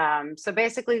 but so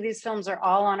basically these films are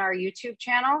all on our YouTube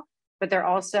channel, but they're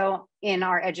also in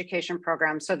our education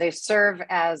program. So they serve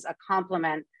as a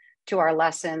complement to our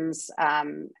lessons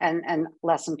and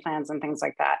lesson plans and things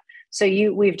like that. So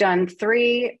we've done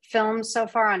 3 films so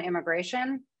far on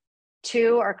immigration.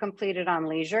 2 are completed on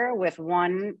leisure, with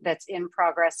 1 that's in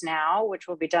progress now, which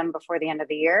will be done before the end of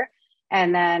the year.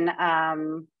 And then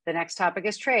the next topic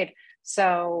is trade.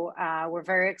 So we're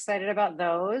very excited about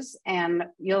those. And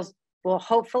you'll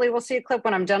hopefully we'll see a clip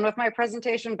when I'm done with my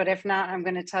presentation, but if not, I'm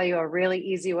going to tell you a really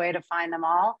easy way to find them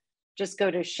all. Just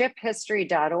go to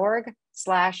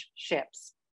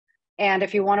shiphistory.org/ships. And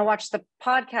if you want to watch the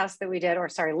podcast that we did, or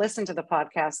sorry, listen to the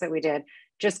podcast that we did,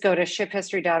 just go to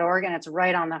shiphistory.org and it's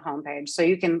right on the homepage. So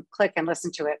you can click and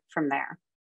listen to it from there.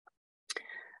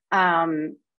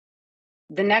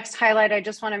 The next highlight I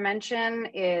just want to mention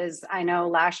is, I know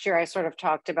last year I sort of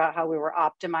talked about how we were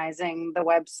optimizing the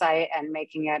website and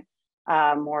making it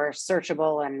more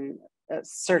searchable and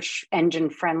search engine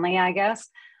friendly, I guess.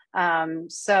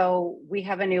 So we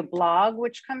have a new blog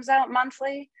which comes out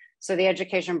monthly. So the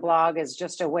education blog is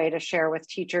just a way to share with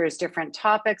teachers different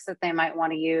topics that they might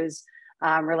want to use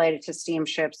related to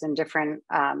steamships and different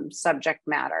subject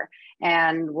matter.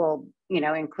 And we'll,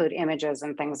 include images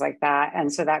and things like that.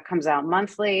 And so that comes out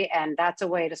monthly, and that's a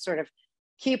way to sort of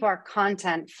keep our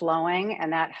content flowing,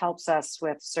 and that helps us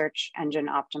with search engine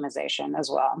optimization as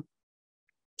well.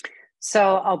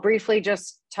 So I'll briefly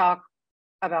just talk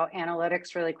about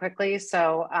analytics really quickly.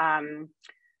 So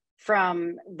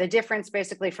from the difference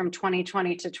basically from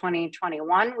 2020 to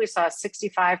 2021, we saw a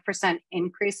 65%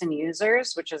 increase in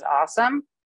users, which is awesome.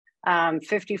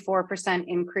 54%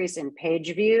 increase in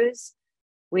page views.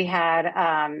 We had,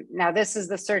 now this is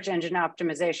the search engine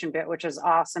optimization bit, which is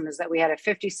awesome, is that we had a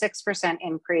 56%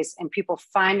 increase in people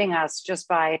finding us just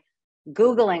by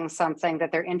Googling something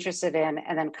that they're interested in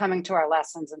and then coming to our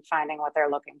lessons and finding what they're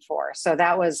looking for. So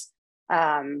that was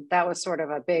sort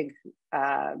of a big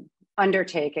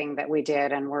undertaking that we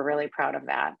did, and we're really proud of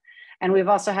that. And we've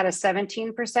also had a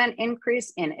 17%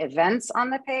 increase in events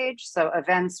on the page. So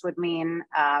events would mean,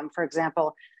 for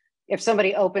example, if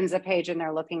somebody opens a page and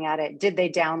they're looking at it, did they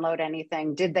download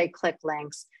anything? Did they click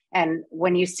links? And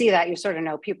when you see that, you sort of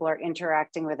know people are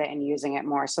interacting with it and using it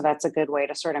more. So that's a good way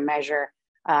to sort of measure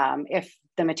if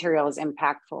the material is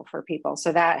impactful for people.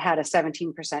 So that had a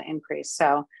 17% increase.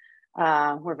 So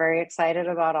we're very excited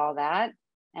about all that.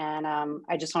 And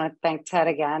I just want to thank Ted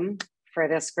again for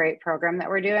this great program that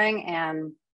we're doing.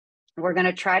 And we're going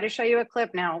to try to show you a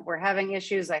clip. Now we're having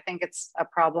issues. I think it's a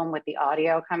problem with the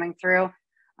audio coming through.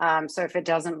 So if it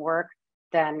doesn't work,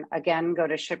 then again, go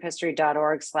to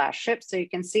shiphistory.org/ships so you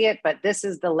can see it. But this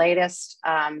is the latest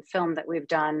film that we've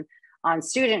done on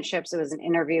student ships. It was an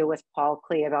interview with Paul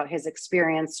Klee about his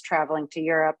experience traveling to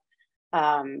Europe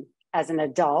as an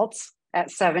adult at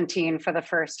 17 for the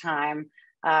first time.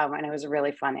 And it was a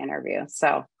really fun interview.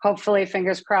 So hopefully,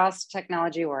 fingers crossed,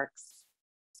 technology works.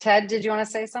 Ted, did you want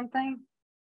to say something?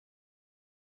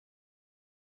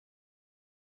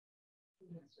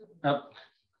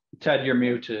 Ted, you're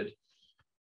muted.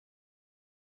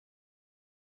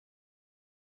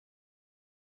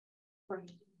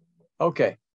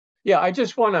 Okay. Yeah, I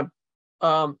just want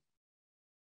to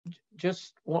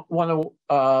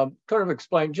sort of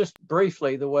explain just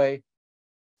briefly the way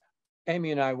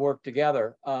Amy and I work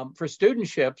together. For student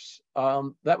ships,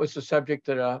 that was the subject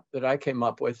that I came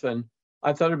up with, and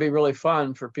I thought it'd be really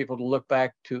fun for people to look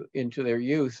back into their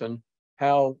youth and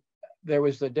how there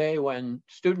was the day when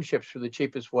student ships were the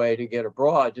cheapest way to get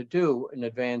abroad to do an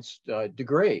advanced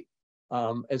degree,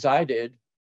 as I did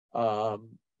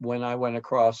when I went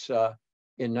across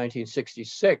in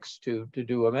 1966 to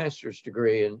do a master's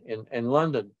degree in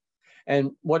London.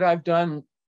 And what I do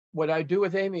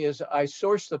with Amy is I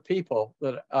source the people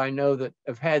that I know that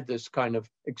have had this kind of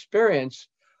experience,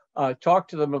 talk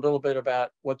to them a little bit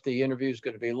about what the interview is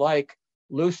going to be like,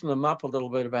 loosen them up a little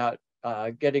bit about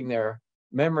getting their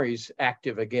memories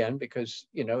active again, because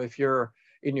if you're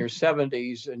in your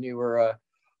 70s and you were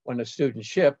on a student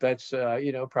ship, that's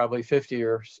probably 50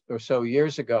 or so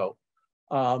years ago.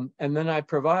 And then I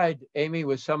provide Amy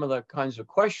with some of the kinds of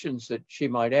questions that she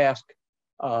might ask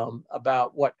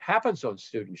about what happens on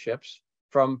student ships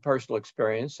from personal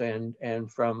experience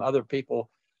and from other people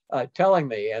telling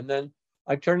me. And then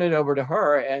I turn it over to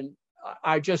her, and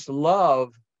I just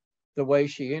love the way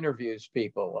she interviews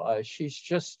people. She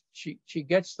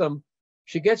gets them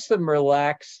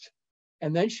relaxed,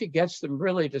 and then she gets them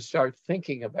really to start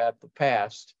thinking about the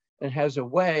past, and has a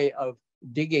way of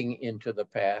digging into the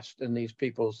past in these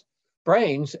people's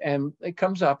brains, and it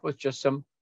comes up with just some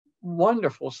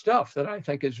wonderful stuff that I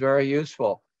think is very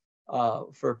useful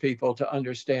for people to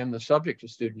understand the subject of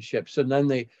student ships. And then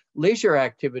the leisure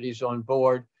activities on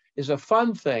board is a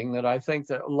fun thing that I think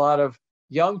that a lot of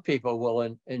young people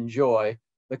will enjoy,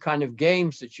 the kind of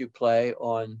games that you play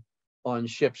on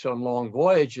ships on long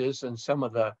voyages, and some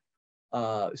of the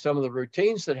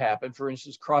routines that happen. For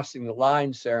instance, crossing the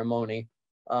line ceremony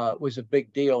was a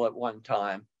big deal at one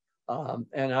time.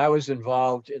 And I was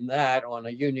involved in that on a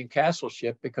Union Castle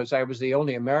ship because I was the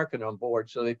only American on board,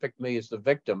 so they picked me as the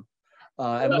victim.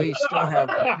 And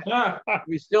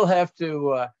we still have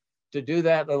to do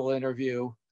that little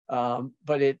interview.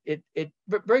 But it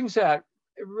brings out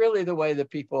really the way that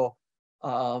people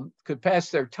could pass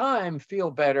their time,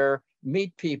 feel better,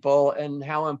 meet people, and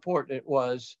how important it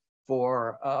was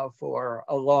for a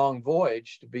long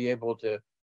voyage to be able to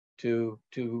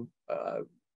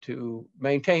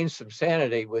maintain some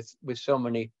sanity with so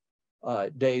many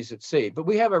days at sea. But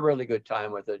we have a really good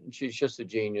time with it, and she's just a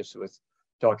genius with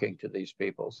talking to these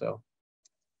people. So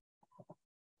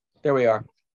there we are.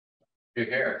 You're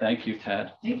here. Thank you,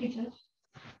 Ted. Thank you, Ted.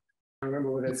 I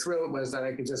remember what a thrill it was that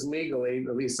I could just legally,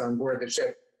 at least on board the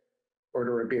ship,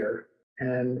 order a beer.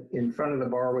 And in front of the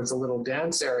bar was a little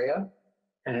dance area.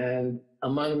 And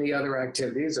among the other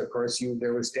activities, of course,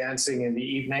 there was dancing in the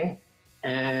evening.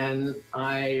 And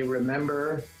I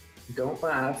remember, don't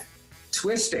laugh,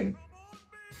 twisting,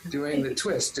 doing the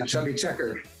twist to Chubby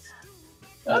Checker,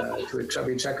 to a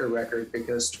Chubby Checker record,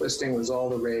 because twisting was all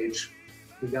the rage.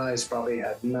 The guys probably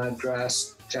had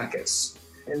Madras jackets.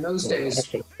 In those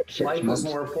days, life was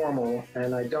more formal,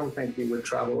 and I don't think you would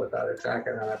travel without a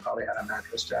jacket, and I probably had a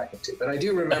mattress jacket too. But I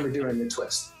do remember doing the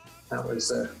twist. That was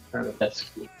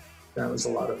that was a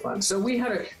lot of fun. So we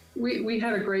had a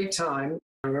great time.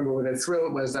 I remember what a thrill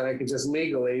it was that I could just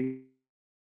legally.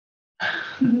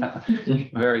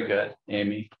 Very good,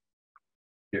 Amy.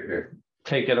 Here.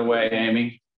 Take it away,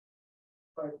 Amy.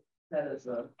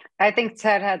 I think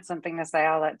Ted had something to say.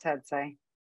 I'll let Ted say.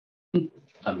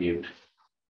 Unmute.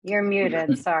 You're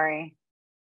muted, sorry.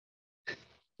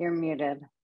 You're muted.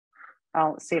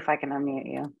 I'll see if I can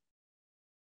unmute you.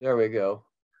 There we go.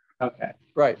 Okay.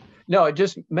 Right. No, I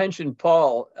just mentioned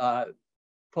Paul.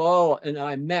 Paul and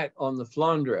I met on the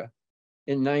Flandre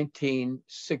in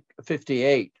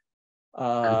 1958.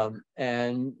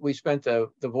 And we spent the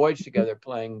voyage together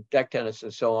playing deck tennis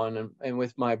and so on, and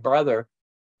with my brother.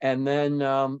 And then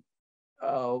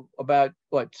about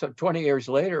 20 years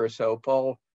later or so,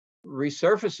 Paul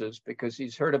resurfaces because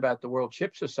he's heard about the World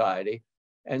Ship Society.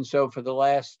 And so for the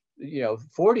last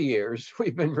 40 years,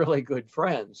 we've been really good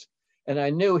friends. And I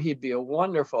knew he'd be a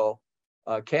wonderful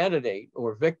candidate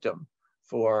or victim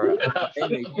for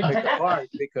Amy to pick apart,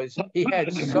 because he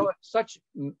had such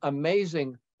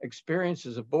amazing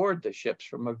experiences aboard the ships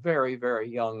from a very, very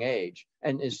young age,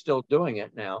 and is still doing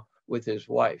it now with his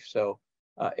wife. So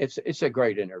it's a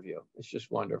great interview. It's just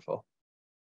wonderful.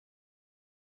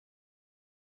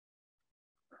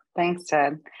 Thanks,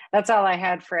 Ted. That's all I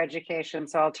had for education,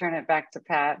 so I'll turn it back to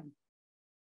Pat.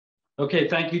 Okay,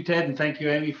 thank you, Ted, and thank you,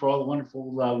 Amy, for all the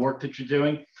wonderful work that you're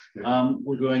doing.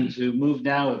 We're going to move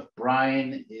now, if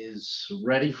Brian is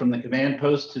ready from the command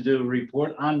post, to do a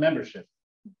report on membership.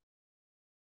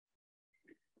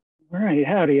 All right,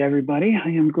 howdy, everybody. I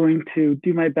am going to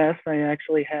do my best. I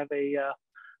actually have a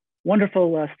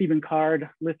wonderful Stephen Card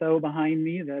litho behind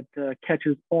me that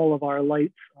catches all of our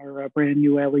lights, our brand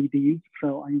new LEDs.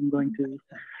 So I am going to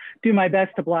do my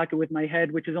best to block it with my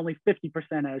head, which is only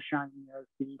 50% as shiny as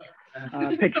the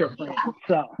picture frame.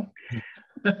 So,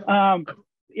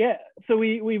 yeah, so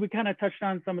we kind of touched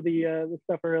on some of the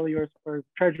stuff earlier as far as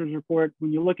Treasurer's report.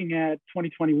 When you're looking at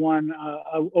 2021,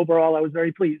 overall, I was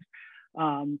very pleased.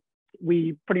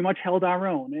 We pretty much held our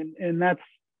own, and that's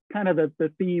kind of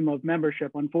the theme of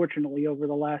membership, unfortunately, over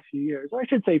the last few years, or I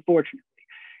should say fortunately,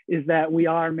 is that we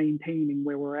are maintaining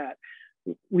where we're at.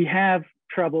 We have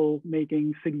trouble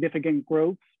making significant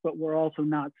growths, but we're also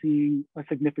not seeing a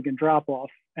significant drop off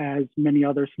as many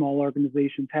other small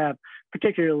organizations have,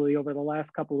 particularly over the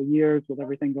last couple of years with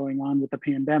everything going on with the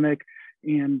pandemic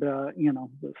and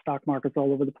the stock market's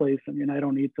all over the place. I mean, I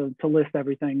don't need to list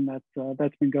everything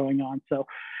that's been going on. So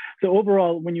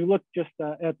overall, when you look just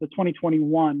at the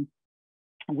 2021,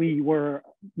 we were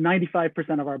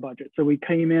 95% of our budget. So we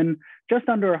came in just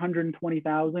under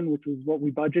 120,000, which was what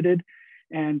we budgeted.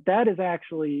 And that is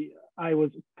actually, I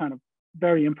was kind of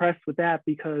very impressed with that,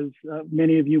 because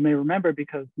many of you may remember,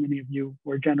 because many of you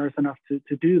were generous enough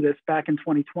to do this back in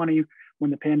 2020,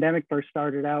 when the pandemic first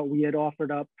started out. We had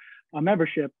offered up a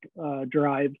membership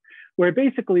drive where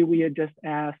basically we had just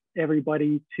asked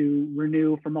everybody to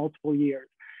renew for multiple years.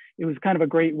 It was kind of a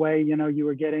great way, you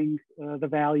were getting the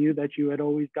value that you had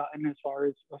always gotten as far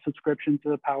as a subscription to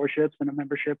the Power Ships and a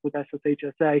membership with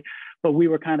SSHSA, but we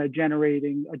were kind of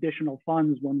generating additional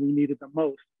funds when we needed them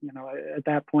most. At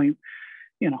that point,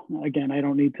 again, I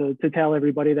don't need to tell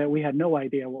everybody that we had no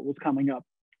idea what was coming up.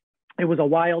 It was a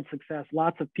wild success,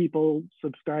 lots of people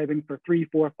subscribing for 3,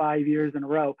 4, 5 years in a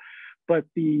row. But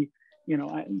the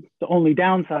only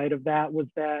downside of that was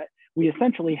that we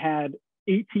essentially had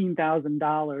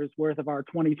 $18,000 worth of our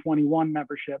 2021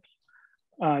 memberships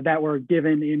that were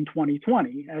given in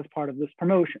 2020 as part of this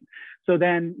promotion. So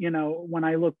then, you know, when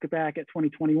I look back at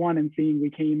 2021 and seeing we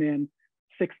came in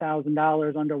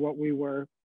 $6,000 under what we were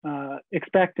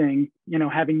expecting, you know,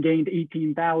 having gained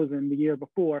 18,000 the year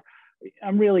before,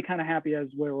 I'm really kind of happy as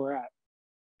where we're at.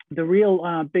 The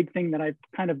real big thing that I've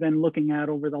kind of been looking at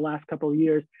over the last couple of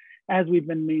years as we've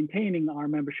been maintaining our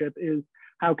membership is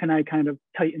how can I kind of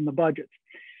tighten the budgets.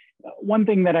 One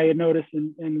thing that I had noticed,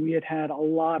 and we had a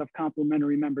lot of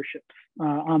complimentary memberships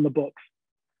on the books,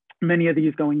 many of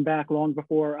these going back long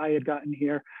before I had gotten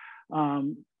here.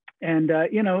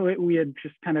 You know, we had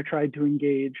just kind of tried to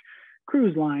engage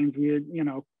cruise lines. We had, you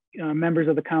know, members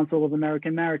of the Council of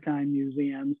American Maritime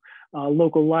Museums,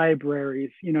 local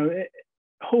libraries, you know,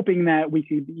 hoping that we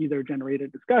could either generate a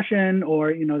discussion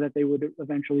or, you know, that they would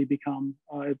eventually become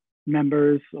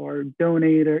members or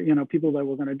donate, or, you know, people that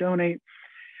were going to donate.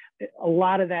 A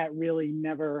lot of that really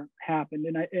never happened.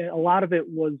 And a lot of it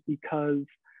was because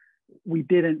we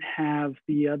didn't have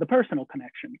the personal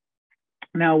connection.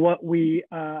 Now, what we,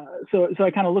 so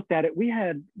I kind of looked at it, we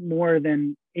had more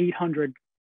than 800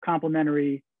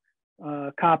 complimentary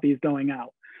copies going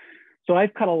out. So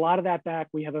I've cut a lot of that back.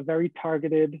 We have a very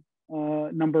targeted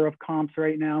number of comps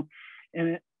right now.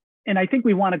 And I think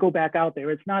we want to go back out there.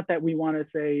 It's not that we want to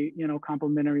say, you know,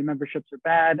 complimentary memberships are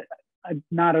bad,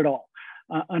 not at all.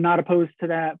 I'm not opposed to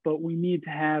that, but we need to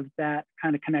have that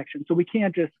kind of connection. So we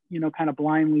can't just, you know, kind of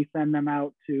blindly send them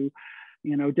out to,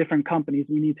 you know, different companies.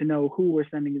 We need to know who we're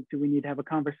sending it to. We need to have a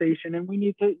conversation, and we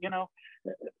need to, you know,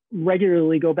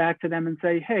 regularly go back to them and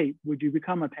say, hey, would you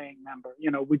become a paying member?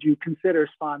 You know, would you consider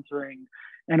sponsoring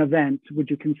an event? Would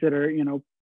you consider, you know,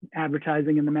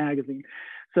 advertising in the magazine?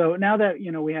 So now that,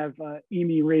 you know, we have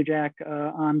Amy Rajak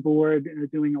on board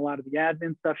doing a lot of the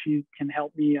admin stuff, she can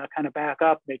help me kind of back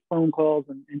up, make phone calls,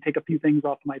 and take a few things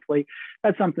off my plate.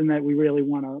 That's something that we really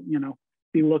want to, you know,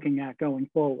 be looking at going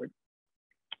forward.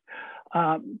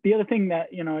 The other thing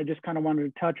that, you know, I just kind of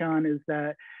wanted to touch on is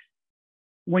that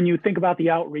when you think about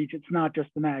the outreach, it's not just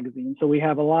the magazine. So we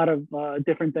have a lot of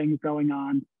different things going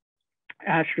on.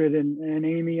 Astrid and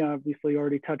Amy obviously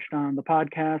already touched on the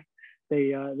podcast.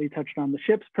 They touched on the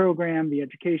SHIPS program, the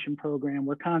education program.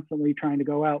 We're constantly trying to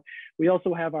go out. We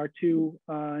also have our two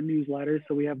newsletters.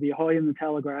 So we have the Ahoy and the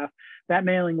Telegraph. That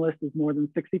mailing list is more than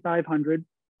 6,500.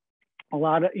 A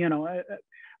lot of, you know,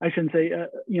 I shouldn't say,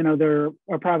 you know, there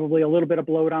are probably a little bit of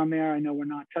bloat on there. I know we're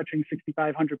not touching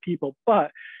 6,500 people,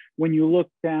 but when you look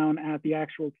down at the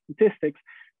actual statistics,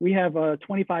 we have a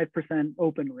 25%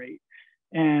 open rate.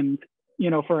 And, you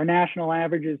know, for a national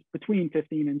average is between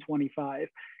 15 and 25.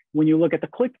 When you look at the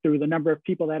click-through, the number of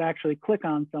people that actually click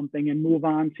on something and move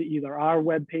on to either our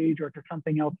webpage or to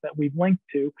something else that we've linked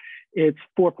to, it's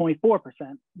 4.4%.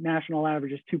 National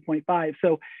average is 2.5.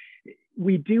 So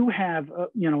we do have,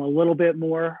 you know, a little bit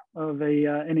more of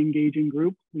an engaging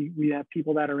group. We have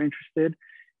people that are interested.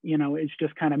 You know, it's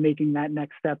just kind of making that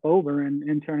next step over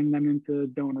and turning them into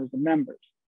donors and members.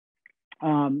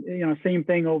 You know, same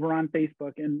thing over on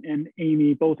Facebook, and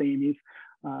Amy, both Amy's,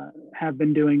 have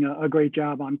been doing a great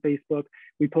job on Facebook.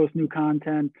 We post new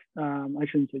content. I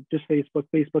shouldn't say just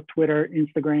Facebook, Twitter,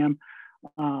 Instagram.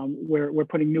 We're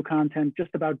putting new content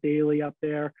just about daily up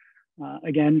there.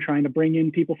 Again, trying to bring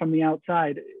in people from the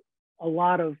outside. A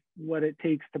lot of what it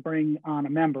takes to bring on a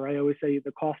member, I always say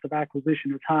the cost of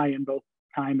acquisition is high in both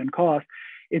time and cost.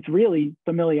 It's really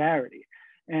familiarity.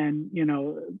 And, you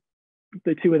know,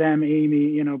 the two of them, Amy,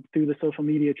 you know, through the social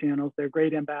media channels, they're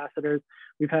great ambassadors.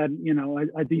 We've had, you know,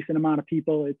 a decent amount of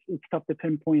people. It's tough to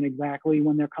pinpoint exactly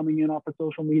when they're coming in off of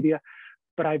social media,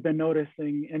 but I've been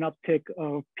noticing an uptick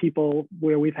of people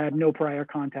where we've had no prior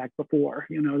contact before,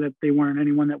 you know, that they weren't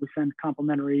anyone that we send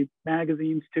complimentary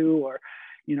magazines to, or,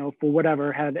 you know, for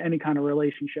whatever, had any kind of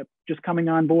relationship, just coming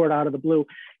on board out of the blue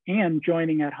and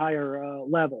joining at higher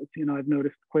levels. You know, I've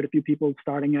noticed quite a few people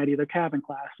starting at either cabin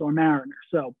class or mariner.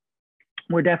 So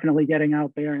we're definitely getting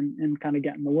out there and kind of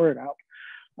getting the word out.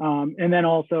 And then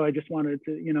also, I just wanted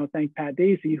to, you know, thank Pat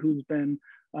Dacey, who's been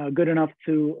good enough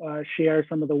to share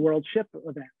some of the World Ship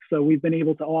events. So we've been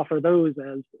able to offer those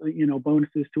as, you know,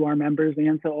 bonuses to our members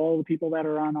and to all the people that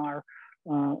are on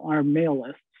our mail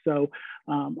list. So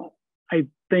I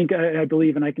think, I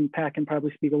believe, and Pat can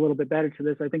probably speak a little bit better to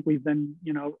this. I think we've been,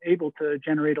 you know, able to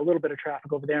generate a little bit of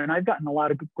traffic over there, and I've gotten a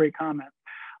lot of great comments.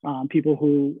 People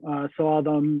who saw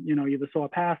them, you know, either saw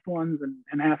past ones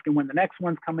and asking when the next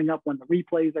one's coming up, when the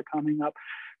replays are coming up.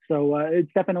 So it's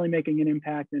definitely making an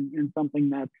impact and something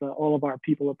that all of our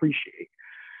people appreciate.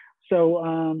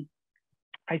 So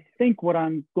I think what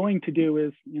I'm going to do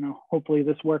is, you know, hopefully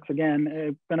this works again.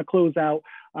 I'm going to close out.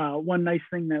 One nice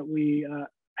thing that we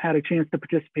had a chance to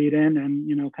participate in,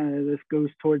 and kind of this goes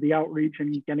toward the outreach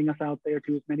and getting us out there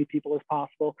to as many people as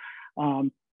possible.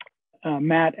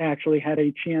 Matt actually had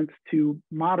a chance to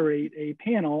moderate a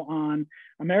panel on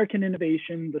American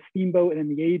innovation, the steamboat, and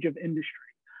the age of industry.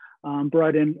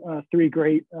 Brought in three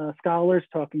great scholars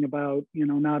talking about,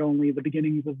 not only the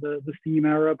beginnings of the steam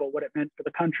era, but what it meant for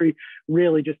the country,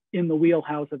 really just in the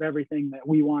wheelhouse of everything that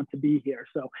we want to be here.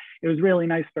 So it was really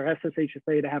nice for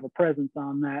SSHSA to have a presence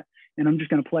on that. And I'm just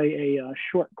going to play a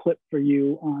short clip for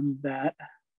you on that.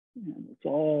 And let's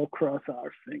all cross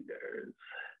our fingers.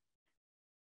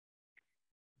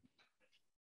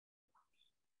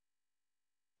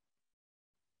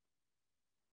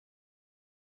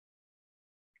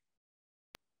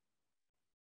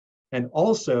 And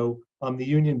also, the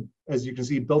Union, as you can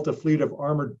see, built a fleet of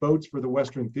armored boats for the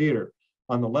Western Theater.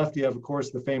 On the left, you have, of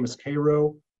course, the famous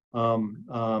Cairo,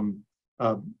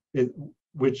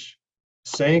 which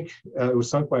sank. It was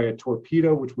sunk by a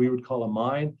torpedo, which we would call a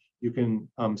mine. You can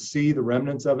see the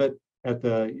remnants of it at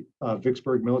the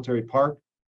Vicksburg Military Park.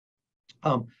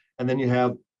 And then you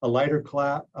have a lighter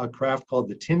craft called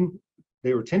the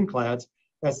they were tin-clads.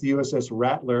 That's the USS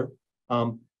Rattler.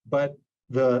 But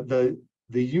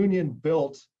the Union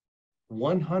built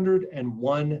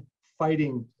 101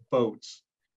 fighting boats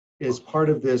as part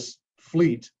of this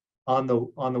fleet on the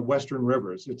Western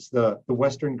rivers. It's the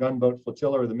Western Gunboat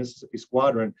Flotilla or the Mississippi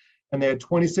Squadron, and they had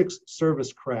 26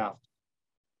 service craft.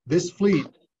 This fleet,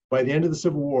 by the end of the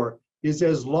Civil War, is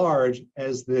as large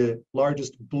as the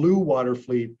largest blue water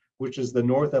fleet, which is the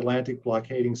North Atlantic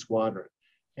Blockading Squadron.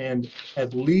 And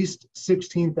at least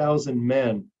 16,000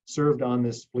 men served on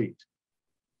this fleet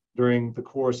during the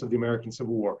course of the American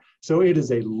Civil War. So it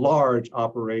is a large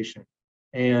operation.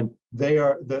 And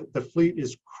the fleet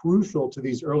is crucial to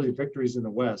these early victories in the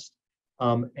West.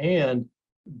 And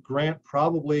Grant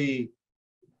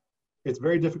it's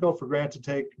very difficult for Grant to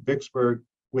take Vicksburg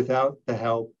without the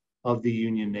help of the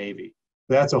Union Navy.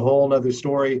 That's a whole nother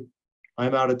story.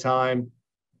 I'm out of time.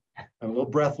 I'm a little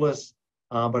breathless,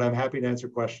 but I'm happy to answer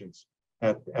questions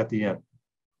at the end.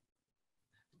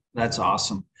 That's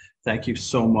awesome. Thank you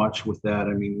so much with that.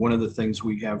 I mean, one of the things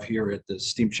we have here at the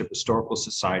Steamship Historical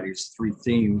Society is 3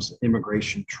 themes: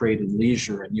 immigration, trade, and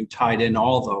leisure. And you tied in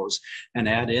all those and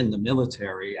add in the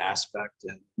military aspect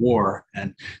and war.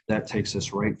 And that takes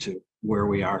us right to where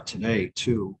we are today,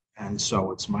 too. And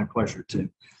so it's my pleasure to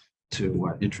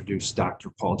introduce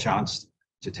Dr. Paul Johnston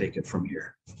to take it from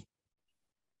here.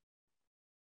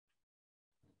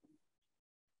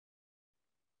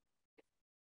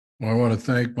 Well, I want to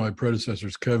thank my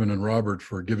predecessors, Kevin and Robert,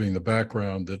 for giving the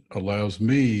background that allows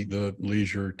me the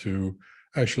leisure to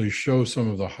actually show some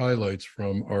of the highlights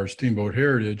from our steamboat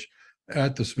heritage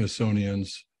at the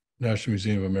Smithsonian's National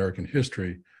Museum of American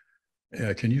History.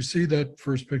 Can you see that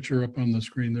first picture up on the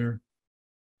screen there?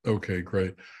 Okay,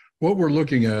 great. What we're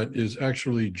looking at is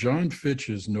actually John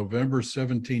Fitch's November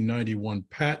 1791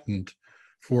 patent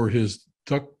for his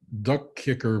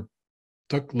duck-legged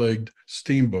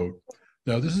steamboat.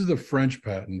 Now, this is the French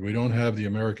patent. We don't have the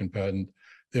American patent.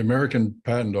 The American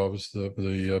Patent Office, the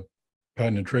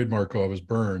Patent and Trademark Office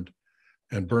burned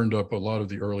up a lot of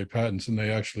the early patents, and they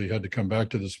actually had to come back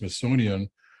to the Smithsonian,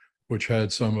 which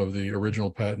had some of the original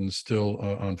patents still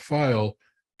on file,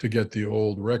 to get the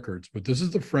old records. But this is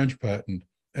the French patent.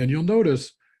 And you'll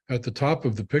notice at the top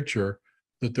of the picture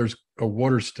that there's a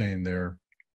water stain there.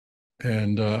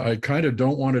 And I kind of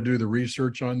don't want to do the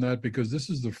research on that because this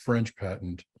is the French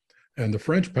patent. And the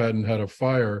French patent had a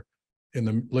fire in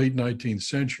the late 19th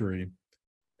century.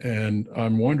 And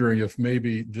I'm wondering if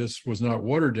maybe this was not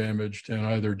water damaged and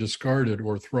either discarded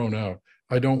or thrown out.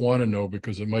 I don't want to know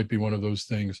because it might be one of those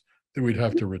things that we'd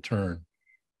have to return.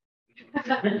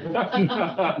 Yeah,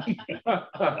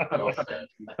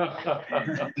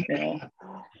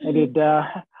 I did.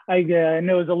 I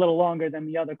know it was a little longer than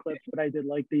the other clips, but I did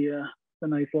like the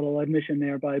nice little admission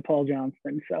there by Paul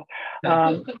Johnston. So,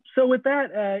 so with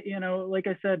that, like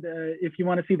I said, if you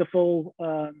want to see the full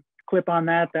clip on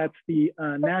that, that's the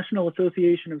National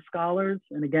Association of Scholars,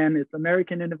 and again, it's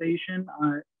American Innovation,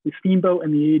 the Steamboat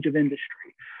and the Age of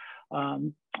Industry.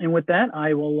 And with that,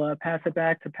 I will pass it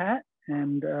back to Pat.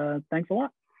 And thanks a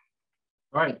lot.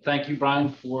 All right. Thank you, Brian,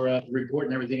 for the report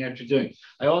and everything that you're doing.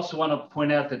 I also want to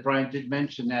point out that Brian did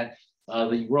mention that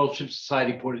the World Ship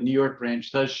Society Port of New York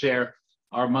branch does share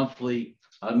our monthly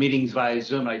meetings via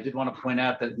Zoom. I did want to point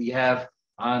out that we have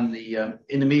on the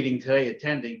in the meeting today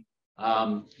attending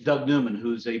Doug Newman,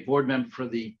 who's a board member for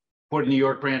the Port of New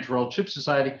York branch World Ship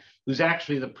Society, who's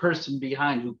actually the person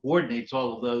behind who coordinates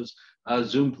all of those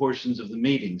Zoom portions of the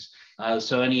meetings.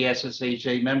 So any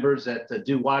SSHA members that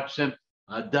do watch them,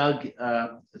 Doug,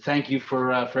 thank you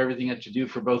for everything that you do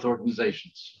for both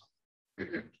organizations.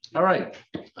 All right.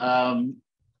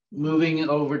 Moving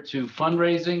over to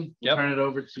fundraising, Yep. Turn it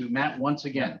over to Matt once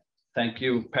again. Thank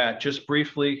you, Pat. Just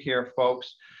briefly here,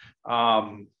 folks.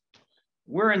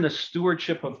 We're in the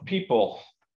stewardship of people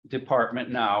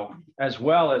department now, as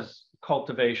well as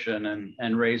cultivation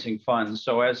and raising funds.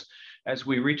 So as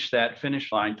we reach that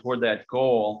finish line toward that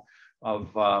goal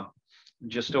of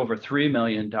just over $3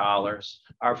 million,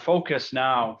 our focus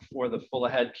now for the Full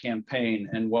Ahead campaign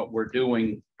and what we're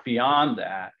doing beyond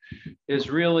that is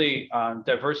really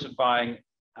diversifying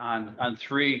on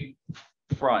three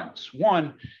fronts.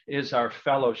 One is our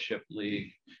fellowship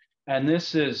league. And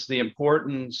this is the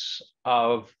importance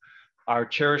of our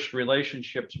cherished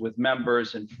relationships with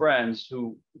members and friends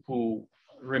who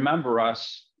remember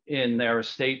us in their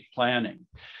estate planning.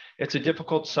 It's a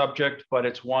difficult subject, but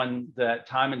it's one that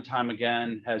time and time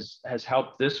again has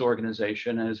helped this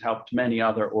organization and has helped many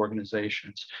other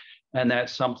organizations. And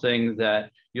that's something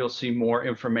that you'll see more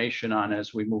information on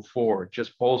as we move forward,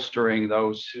 just bolstering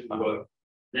those.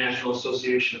 National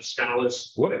Association of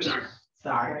Scholars. Whoops.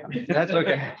 Sorry. That's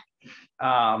okay.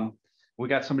 We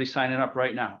got somebody signing up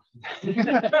right now.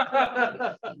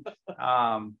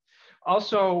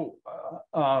 Also,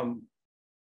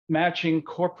 matching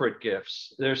corporate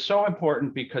gifts. They're so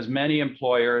important because many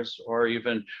employers or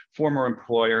even former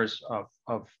employers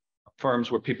of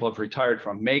firms where people have retired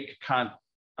from make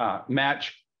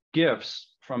match gifts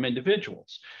from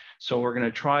individuals. So we're going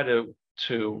to try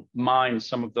to mine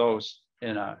some of those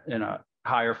in a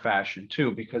higher fashion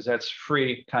too, because that's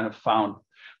free kind of found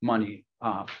money.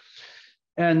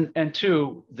 And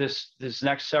two, this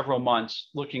next several months,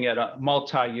 looking at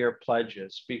multi-year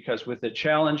pledges, because with the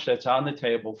challenge that's on the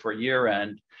table for year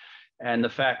end, and the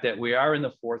fact that we are in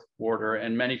the fourth quarter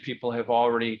and many people have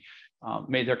already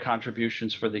made their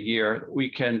contributions for the year, we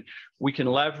can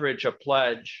leverage a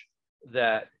pledge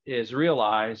that is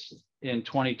realized in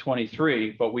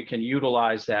 2023, but we can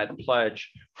utilize that pledge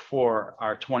for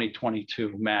our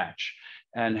 2022 match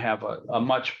and have a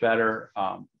much better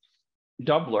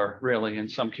doubler, really, in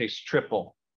some case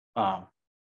triple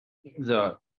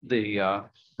the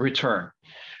return.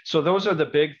 So those are the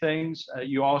big things.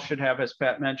 You all should have, as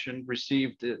Pat mentioned,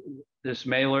 received this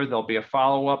mailer. There'll be a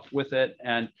follow-up with it,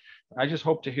 and I just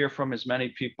hope to hear from as many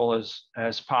people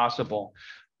as possible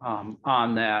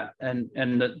on that. And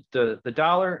the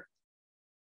dollar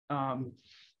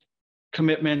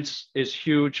commitments is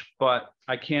huge, but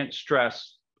I can't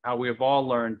stress how we have all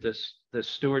learned this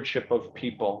stewardship of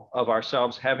people, of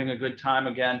ourselves, having a good time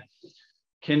again,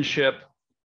 kinship,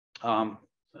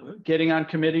 getting on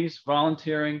committees,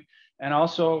 volunteering, and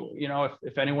also, you know,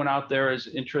 if anyone out there is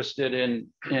interested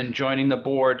in joining the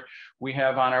board, we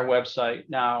have on our website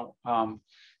now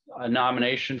a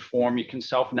nomination form. You can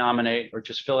self-nominate or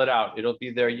just fill it out. It'll be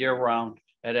there year-round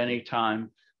at any time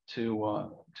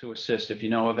to assist. If you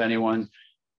know of anyone,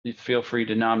 you feel free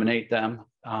to nominate them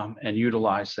and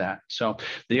utilize that. So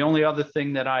the only other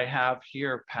thing that I have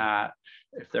here, Pat,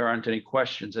 if there aren't any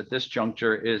questions at this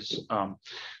juncture, is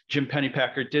Jim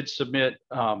Pennypacker did submit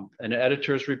an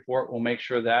editor's report. We'll make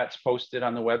sure that's posted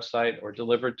on the website or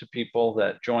delivered to people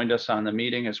that joined us on the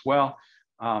meeting as well.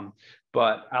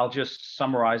 But I'll just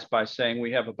summarize by saying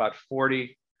we have about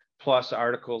 40 plus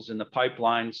articles in the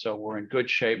pipeline, so we're in good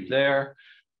shape there,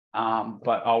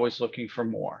 but always looking for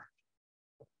more.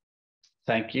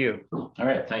 Thank you. All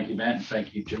right, thank you, Matt.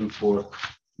 Thank you, Jim, for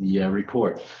the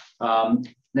report.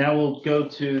 Now we'll go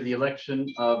to the election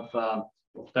of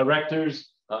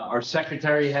directors. Our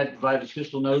secretary had provided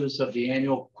official notice of the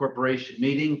annual corporation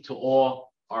meeting to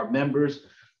all our members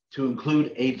to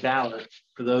include a ballot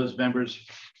for those members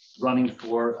running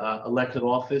for elected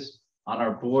office on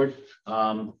our board.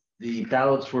 The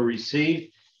ballots were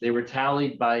received. They were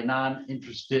tallied by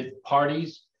non-interested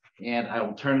parties. And I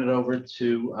will turn it over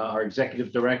to our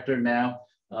executive director now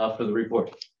for the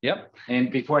report. Yep.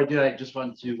 And before I do that, I just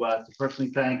want to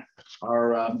personally thank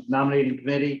our nominating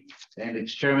committee and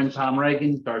its chairman, Tom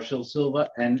Reagan, Darshil Silva,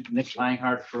 and Nick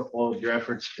Leinhardt for all of your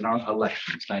efforts in our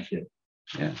elections. Thank you.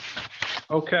 Yeah.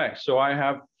 Okay, so I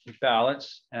have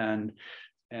ballots and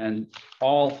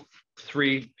all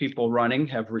three people running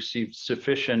have received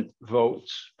sufficient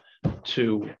votes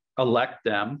to elect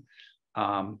them.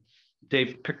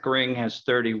 Dave Pickering has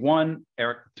 31,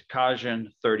 Eric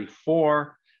Takajian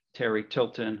 34, Terry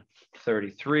Tilton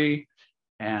 33,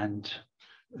 and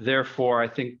therefore I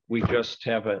think we just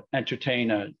have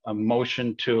entertain a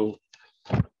motion to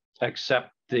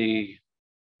accept the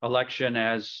election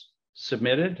as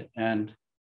submitted, and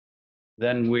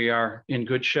then we are in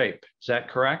good shape. Is that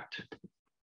correct?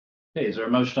 Okay, is there a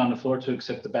motion on the floor to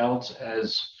accept the ballots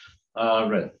as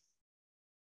read?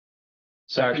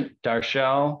 Second.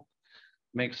 Darshell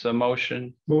makes a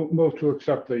motion. Move to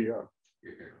accept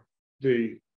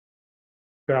the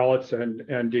ballots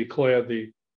and declare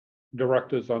the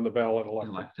directors on the ballot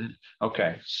elected.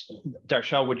 Okay,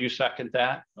 Darshell, would you second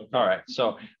that? All right,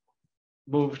 so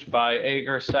moved by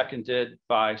Ager, seconded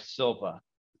by Silva.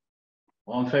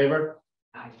 All in favor?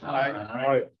 Aye. All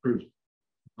right, approved.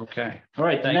 Okay, All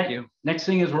right, thank you. Next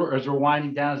thing is as we're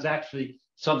winding down is actually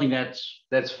something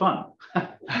that's fun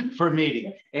for a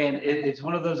meeting. And it's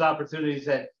one of those opportunities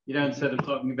that, you know, instead of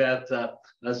talking about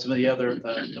some of the other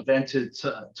events, it's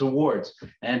awards.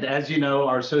 And as you know,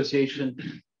 our association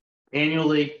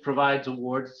annually provides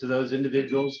awards to those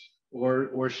individuals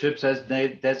or ships as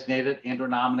designated and or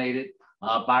nominated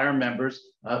by our members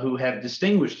who have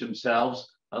distinguished themselves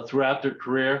throughout their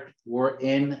career or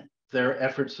in their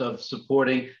efforts of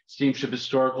supporting Steamship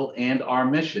Historical and our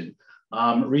mission.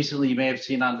 Recently, you may have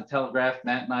seen on the Telegraph,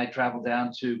 Matt and I traveled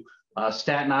down to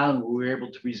Staten Island, where we were able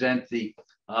to present the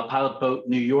Pilot Boat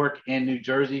New York and New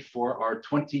Jersey for our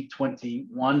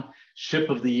 2021 Ship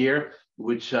of the Year,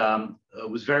 which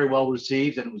was very well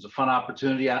received, and it was a fun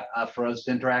opportunity for us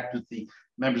to interact with the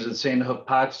members of the Sandy Hook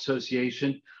Pots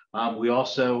Association. We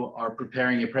also are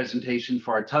preparing a presentation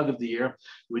for our Tug of the Year,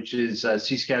 which is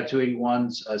Sea Scout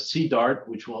 281's Sea Dart,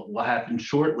 which will happen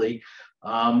shortly.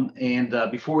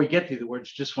 Before we get to the awards,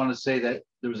 just want to say that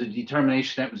there was a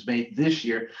determination that was made this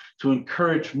year to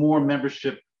encourage more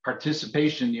membership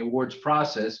participation in the awards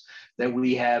process, that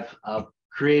we have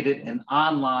created an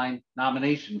online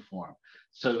nomination form.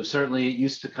 So certainly it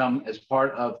used to come as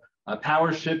part of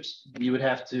Power Ships. You would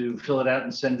have to fill it out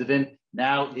and send it in.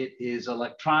 Now it is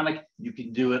electronic. You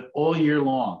can do it all year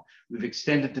long. We've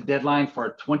extended the deadline for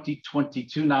our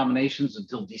 2022 nominations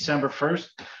until December 1st,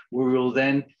 where we will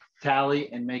then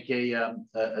tally and make a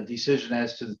decision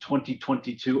as to the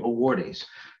 2022 awardees.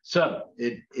 So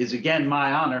it is again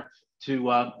my honor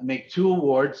to make two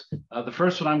awards. The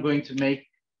first one I'm going to make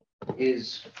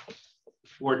is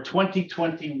for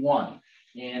 2021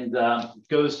 and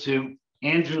goes to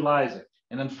Andrew Lysak.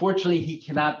 And unfortunately, he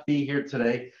cannot be here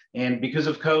today. And because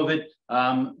of COVID,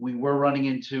 we were running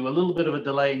into a little bit of a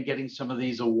delay in getting some of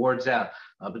these awards out.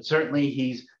 But certainly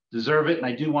he's deserved it. And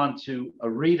I do want to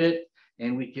read it,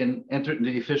 and we can enter it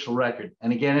into the official record.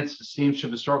 And again, it's the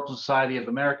Steamship Historical Society of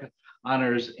America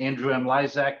honors Andrew M.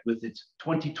 Lysak with its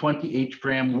 2020 H.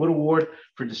 Graham Wood Award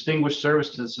for distinguished service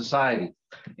to the society.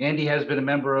 Andy has been a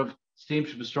member of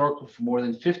Steamship Historical for more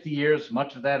than 50 years,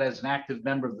 much of that as an active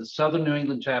member of the Southern New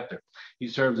England chapter. He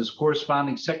served as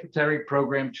corresponding secretary,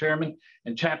 program chairman,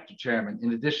 and chapter chairman,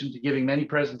 in addition to giving many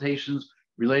presentations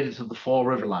related to the Fall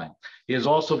River Line. He has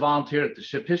also volunteered at the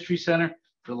Ship History Center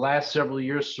for the last several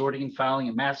years, sorting and filing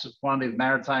a massive quantity of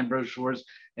maritime brochures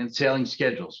and sailing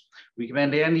schedules. We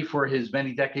commend Andy for his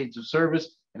many decades of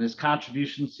service and his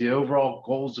contributions to the overall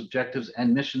goals, objectives,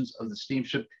 and missions of the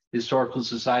Steamship Historical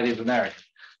Society of America.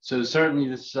 So certainly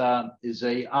this is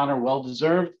an honor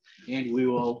well-deserved, and we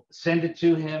will send it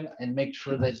to him and make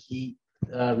sure that he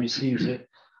receives it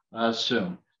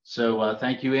soon. So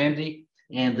thank you, Andy.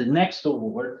 And the next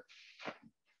award,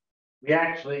 we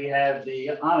actually have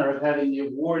the honor of having the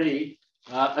awardee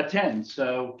attend.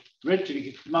 So Rich, if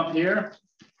you could come up here.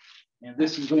 And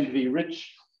this is going to be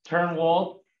Rich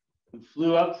Turnwald, who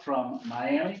flew up from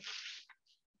Miami.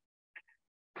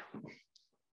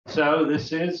 So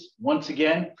this is, once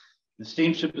again, the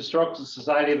Steamship Historical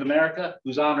Society of America,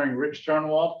 who's honoring Rich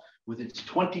Turnwald with its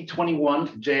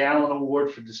 2021 J. Allen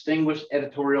Award for Distinguished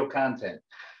Editorial Content.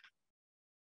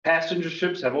 Passenger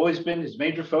ships have always been his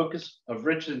major focus of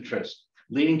Rich's interest,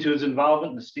 leading to his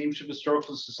involvement in the Steamship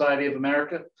Historical Society of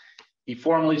America. He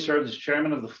formerly served as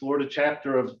chairman of the Florida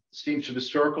chapter of Steamship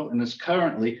Historical and is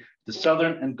currently the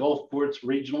Southern and Gulfport's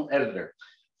regional editor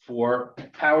for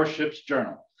Power Ships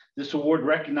Journal. This award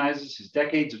recognizes his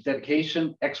decades of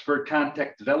dedication, expert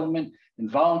contact development, and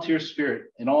volunteer spirit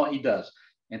in all he does,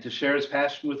 and to share his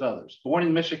passion with others. Born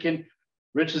in Michigan,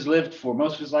 Rich has lived for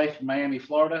most of his life in Miami,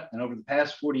 Florida, and over the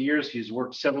past 40 years, he's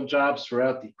worked several jobs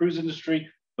throughout the cruise industry,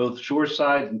 both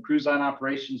shoreside and cruise line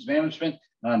operations management,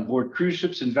 and on board cruise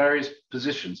ships in various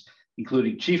positions,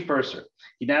 including chief purser.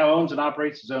 He now owns and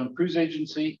operates his own cruise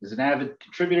agency, is an avid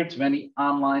contributor to many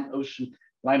online ocean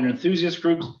liner enthusiast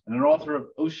groups, and an author of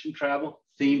ocean travel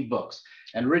themed books.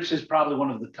 And Rich is probably one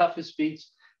of the toughest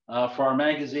beats for our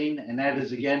magazine, and that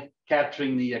is, again,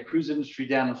 capturing the cruise industry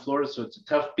down in Florida. So it's a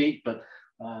tough beat, but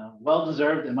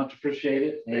well-deserved and much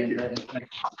appreciated. And, thank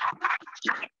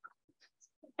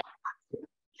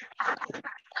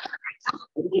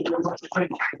you. you very much.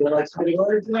 Thank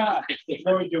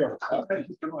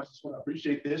you so much. I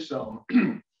appreciate this.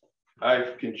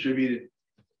 I've contributed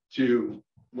to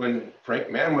when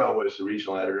Frank Manuel was the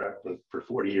regional editor for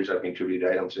 40 years. I've contributed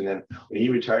items, and then when he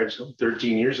retired some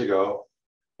 13 years ago,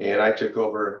 and I took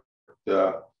over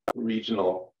the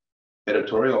regional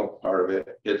editorial part of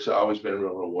it, it's always been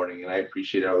real rewarding, and I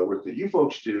appreciate all the work that you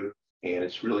folks do, and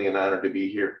it's really an honor to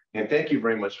be here. And thank you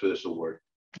very much for this award.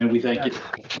 And we thank you.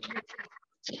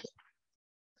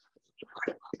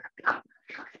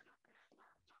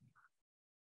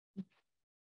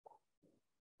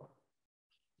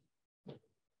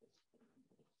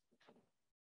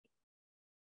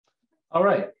 All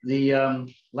right, the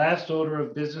last order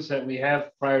of business that we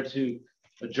have prior to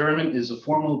adjournment is a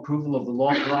formal approval of the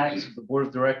lawful acts of the Board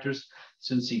of Directors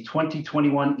since the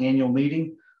 2021 annual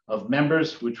meeting of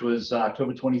members, which was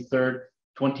October 23rd,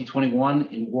 2021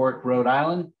 in Warwick, Rhode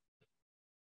Island.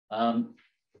 Can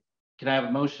I have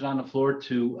a motion on the floor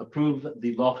to approve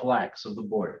the lawful acts of the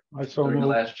board during the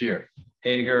last year?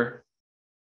 Hager,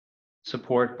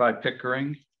 support by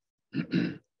Pickering.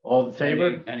 All in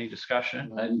favor? Any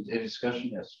discussion? And any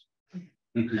discussion? Yes.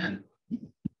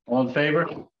 All in favor?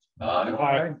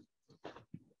 Aye.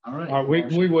 All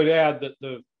right. We would add that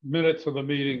the minutes of the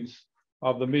meetings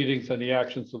and the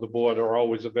actions of the board are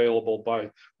always available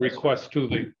by request to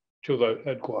the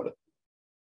headquarters.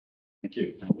 Thank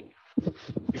you.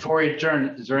 Before we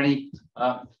adjourn, is there any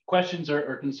questions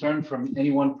or concern from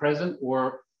anyone present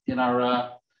or in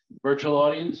our virtual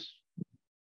audience?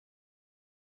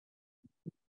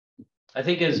 I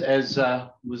think as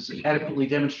was adequately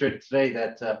demonstrated today,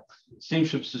 that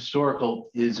Steamship's Historical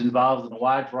is involved in a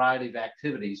wide variety of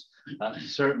activities to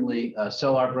certainly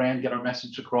sell our brand, get our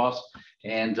message across,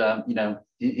 and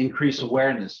increase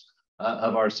awareness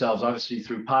of ourselves, obviously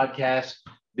through podcasts,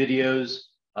 videos,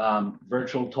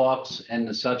 virtual talks,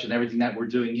 and such, and everything that we're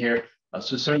doing here.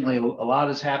 So certainly a lot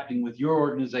is happening with your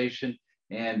organization.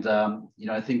 And,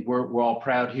 I think we're all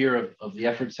proud here of the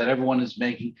efforts that everyone is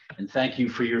making, and thank you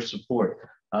for your support.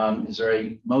 Is there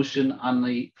a motion on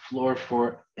the floor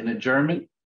for an adjournment?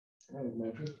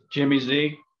 Jimmy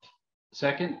Z.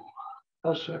 Second?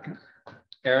 I'll second.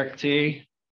 Eric T.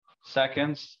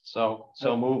 Seconds. So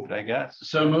moved, I guess.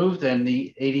 So moved, and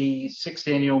the 86th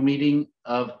annual meeting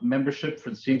of membership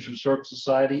for the Steamship Historical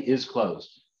Society is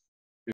closed.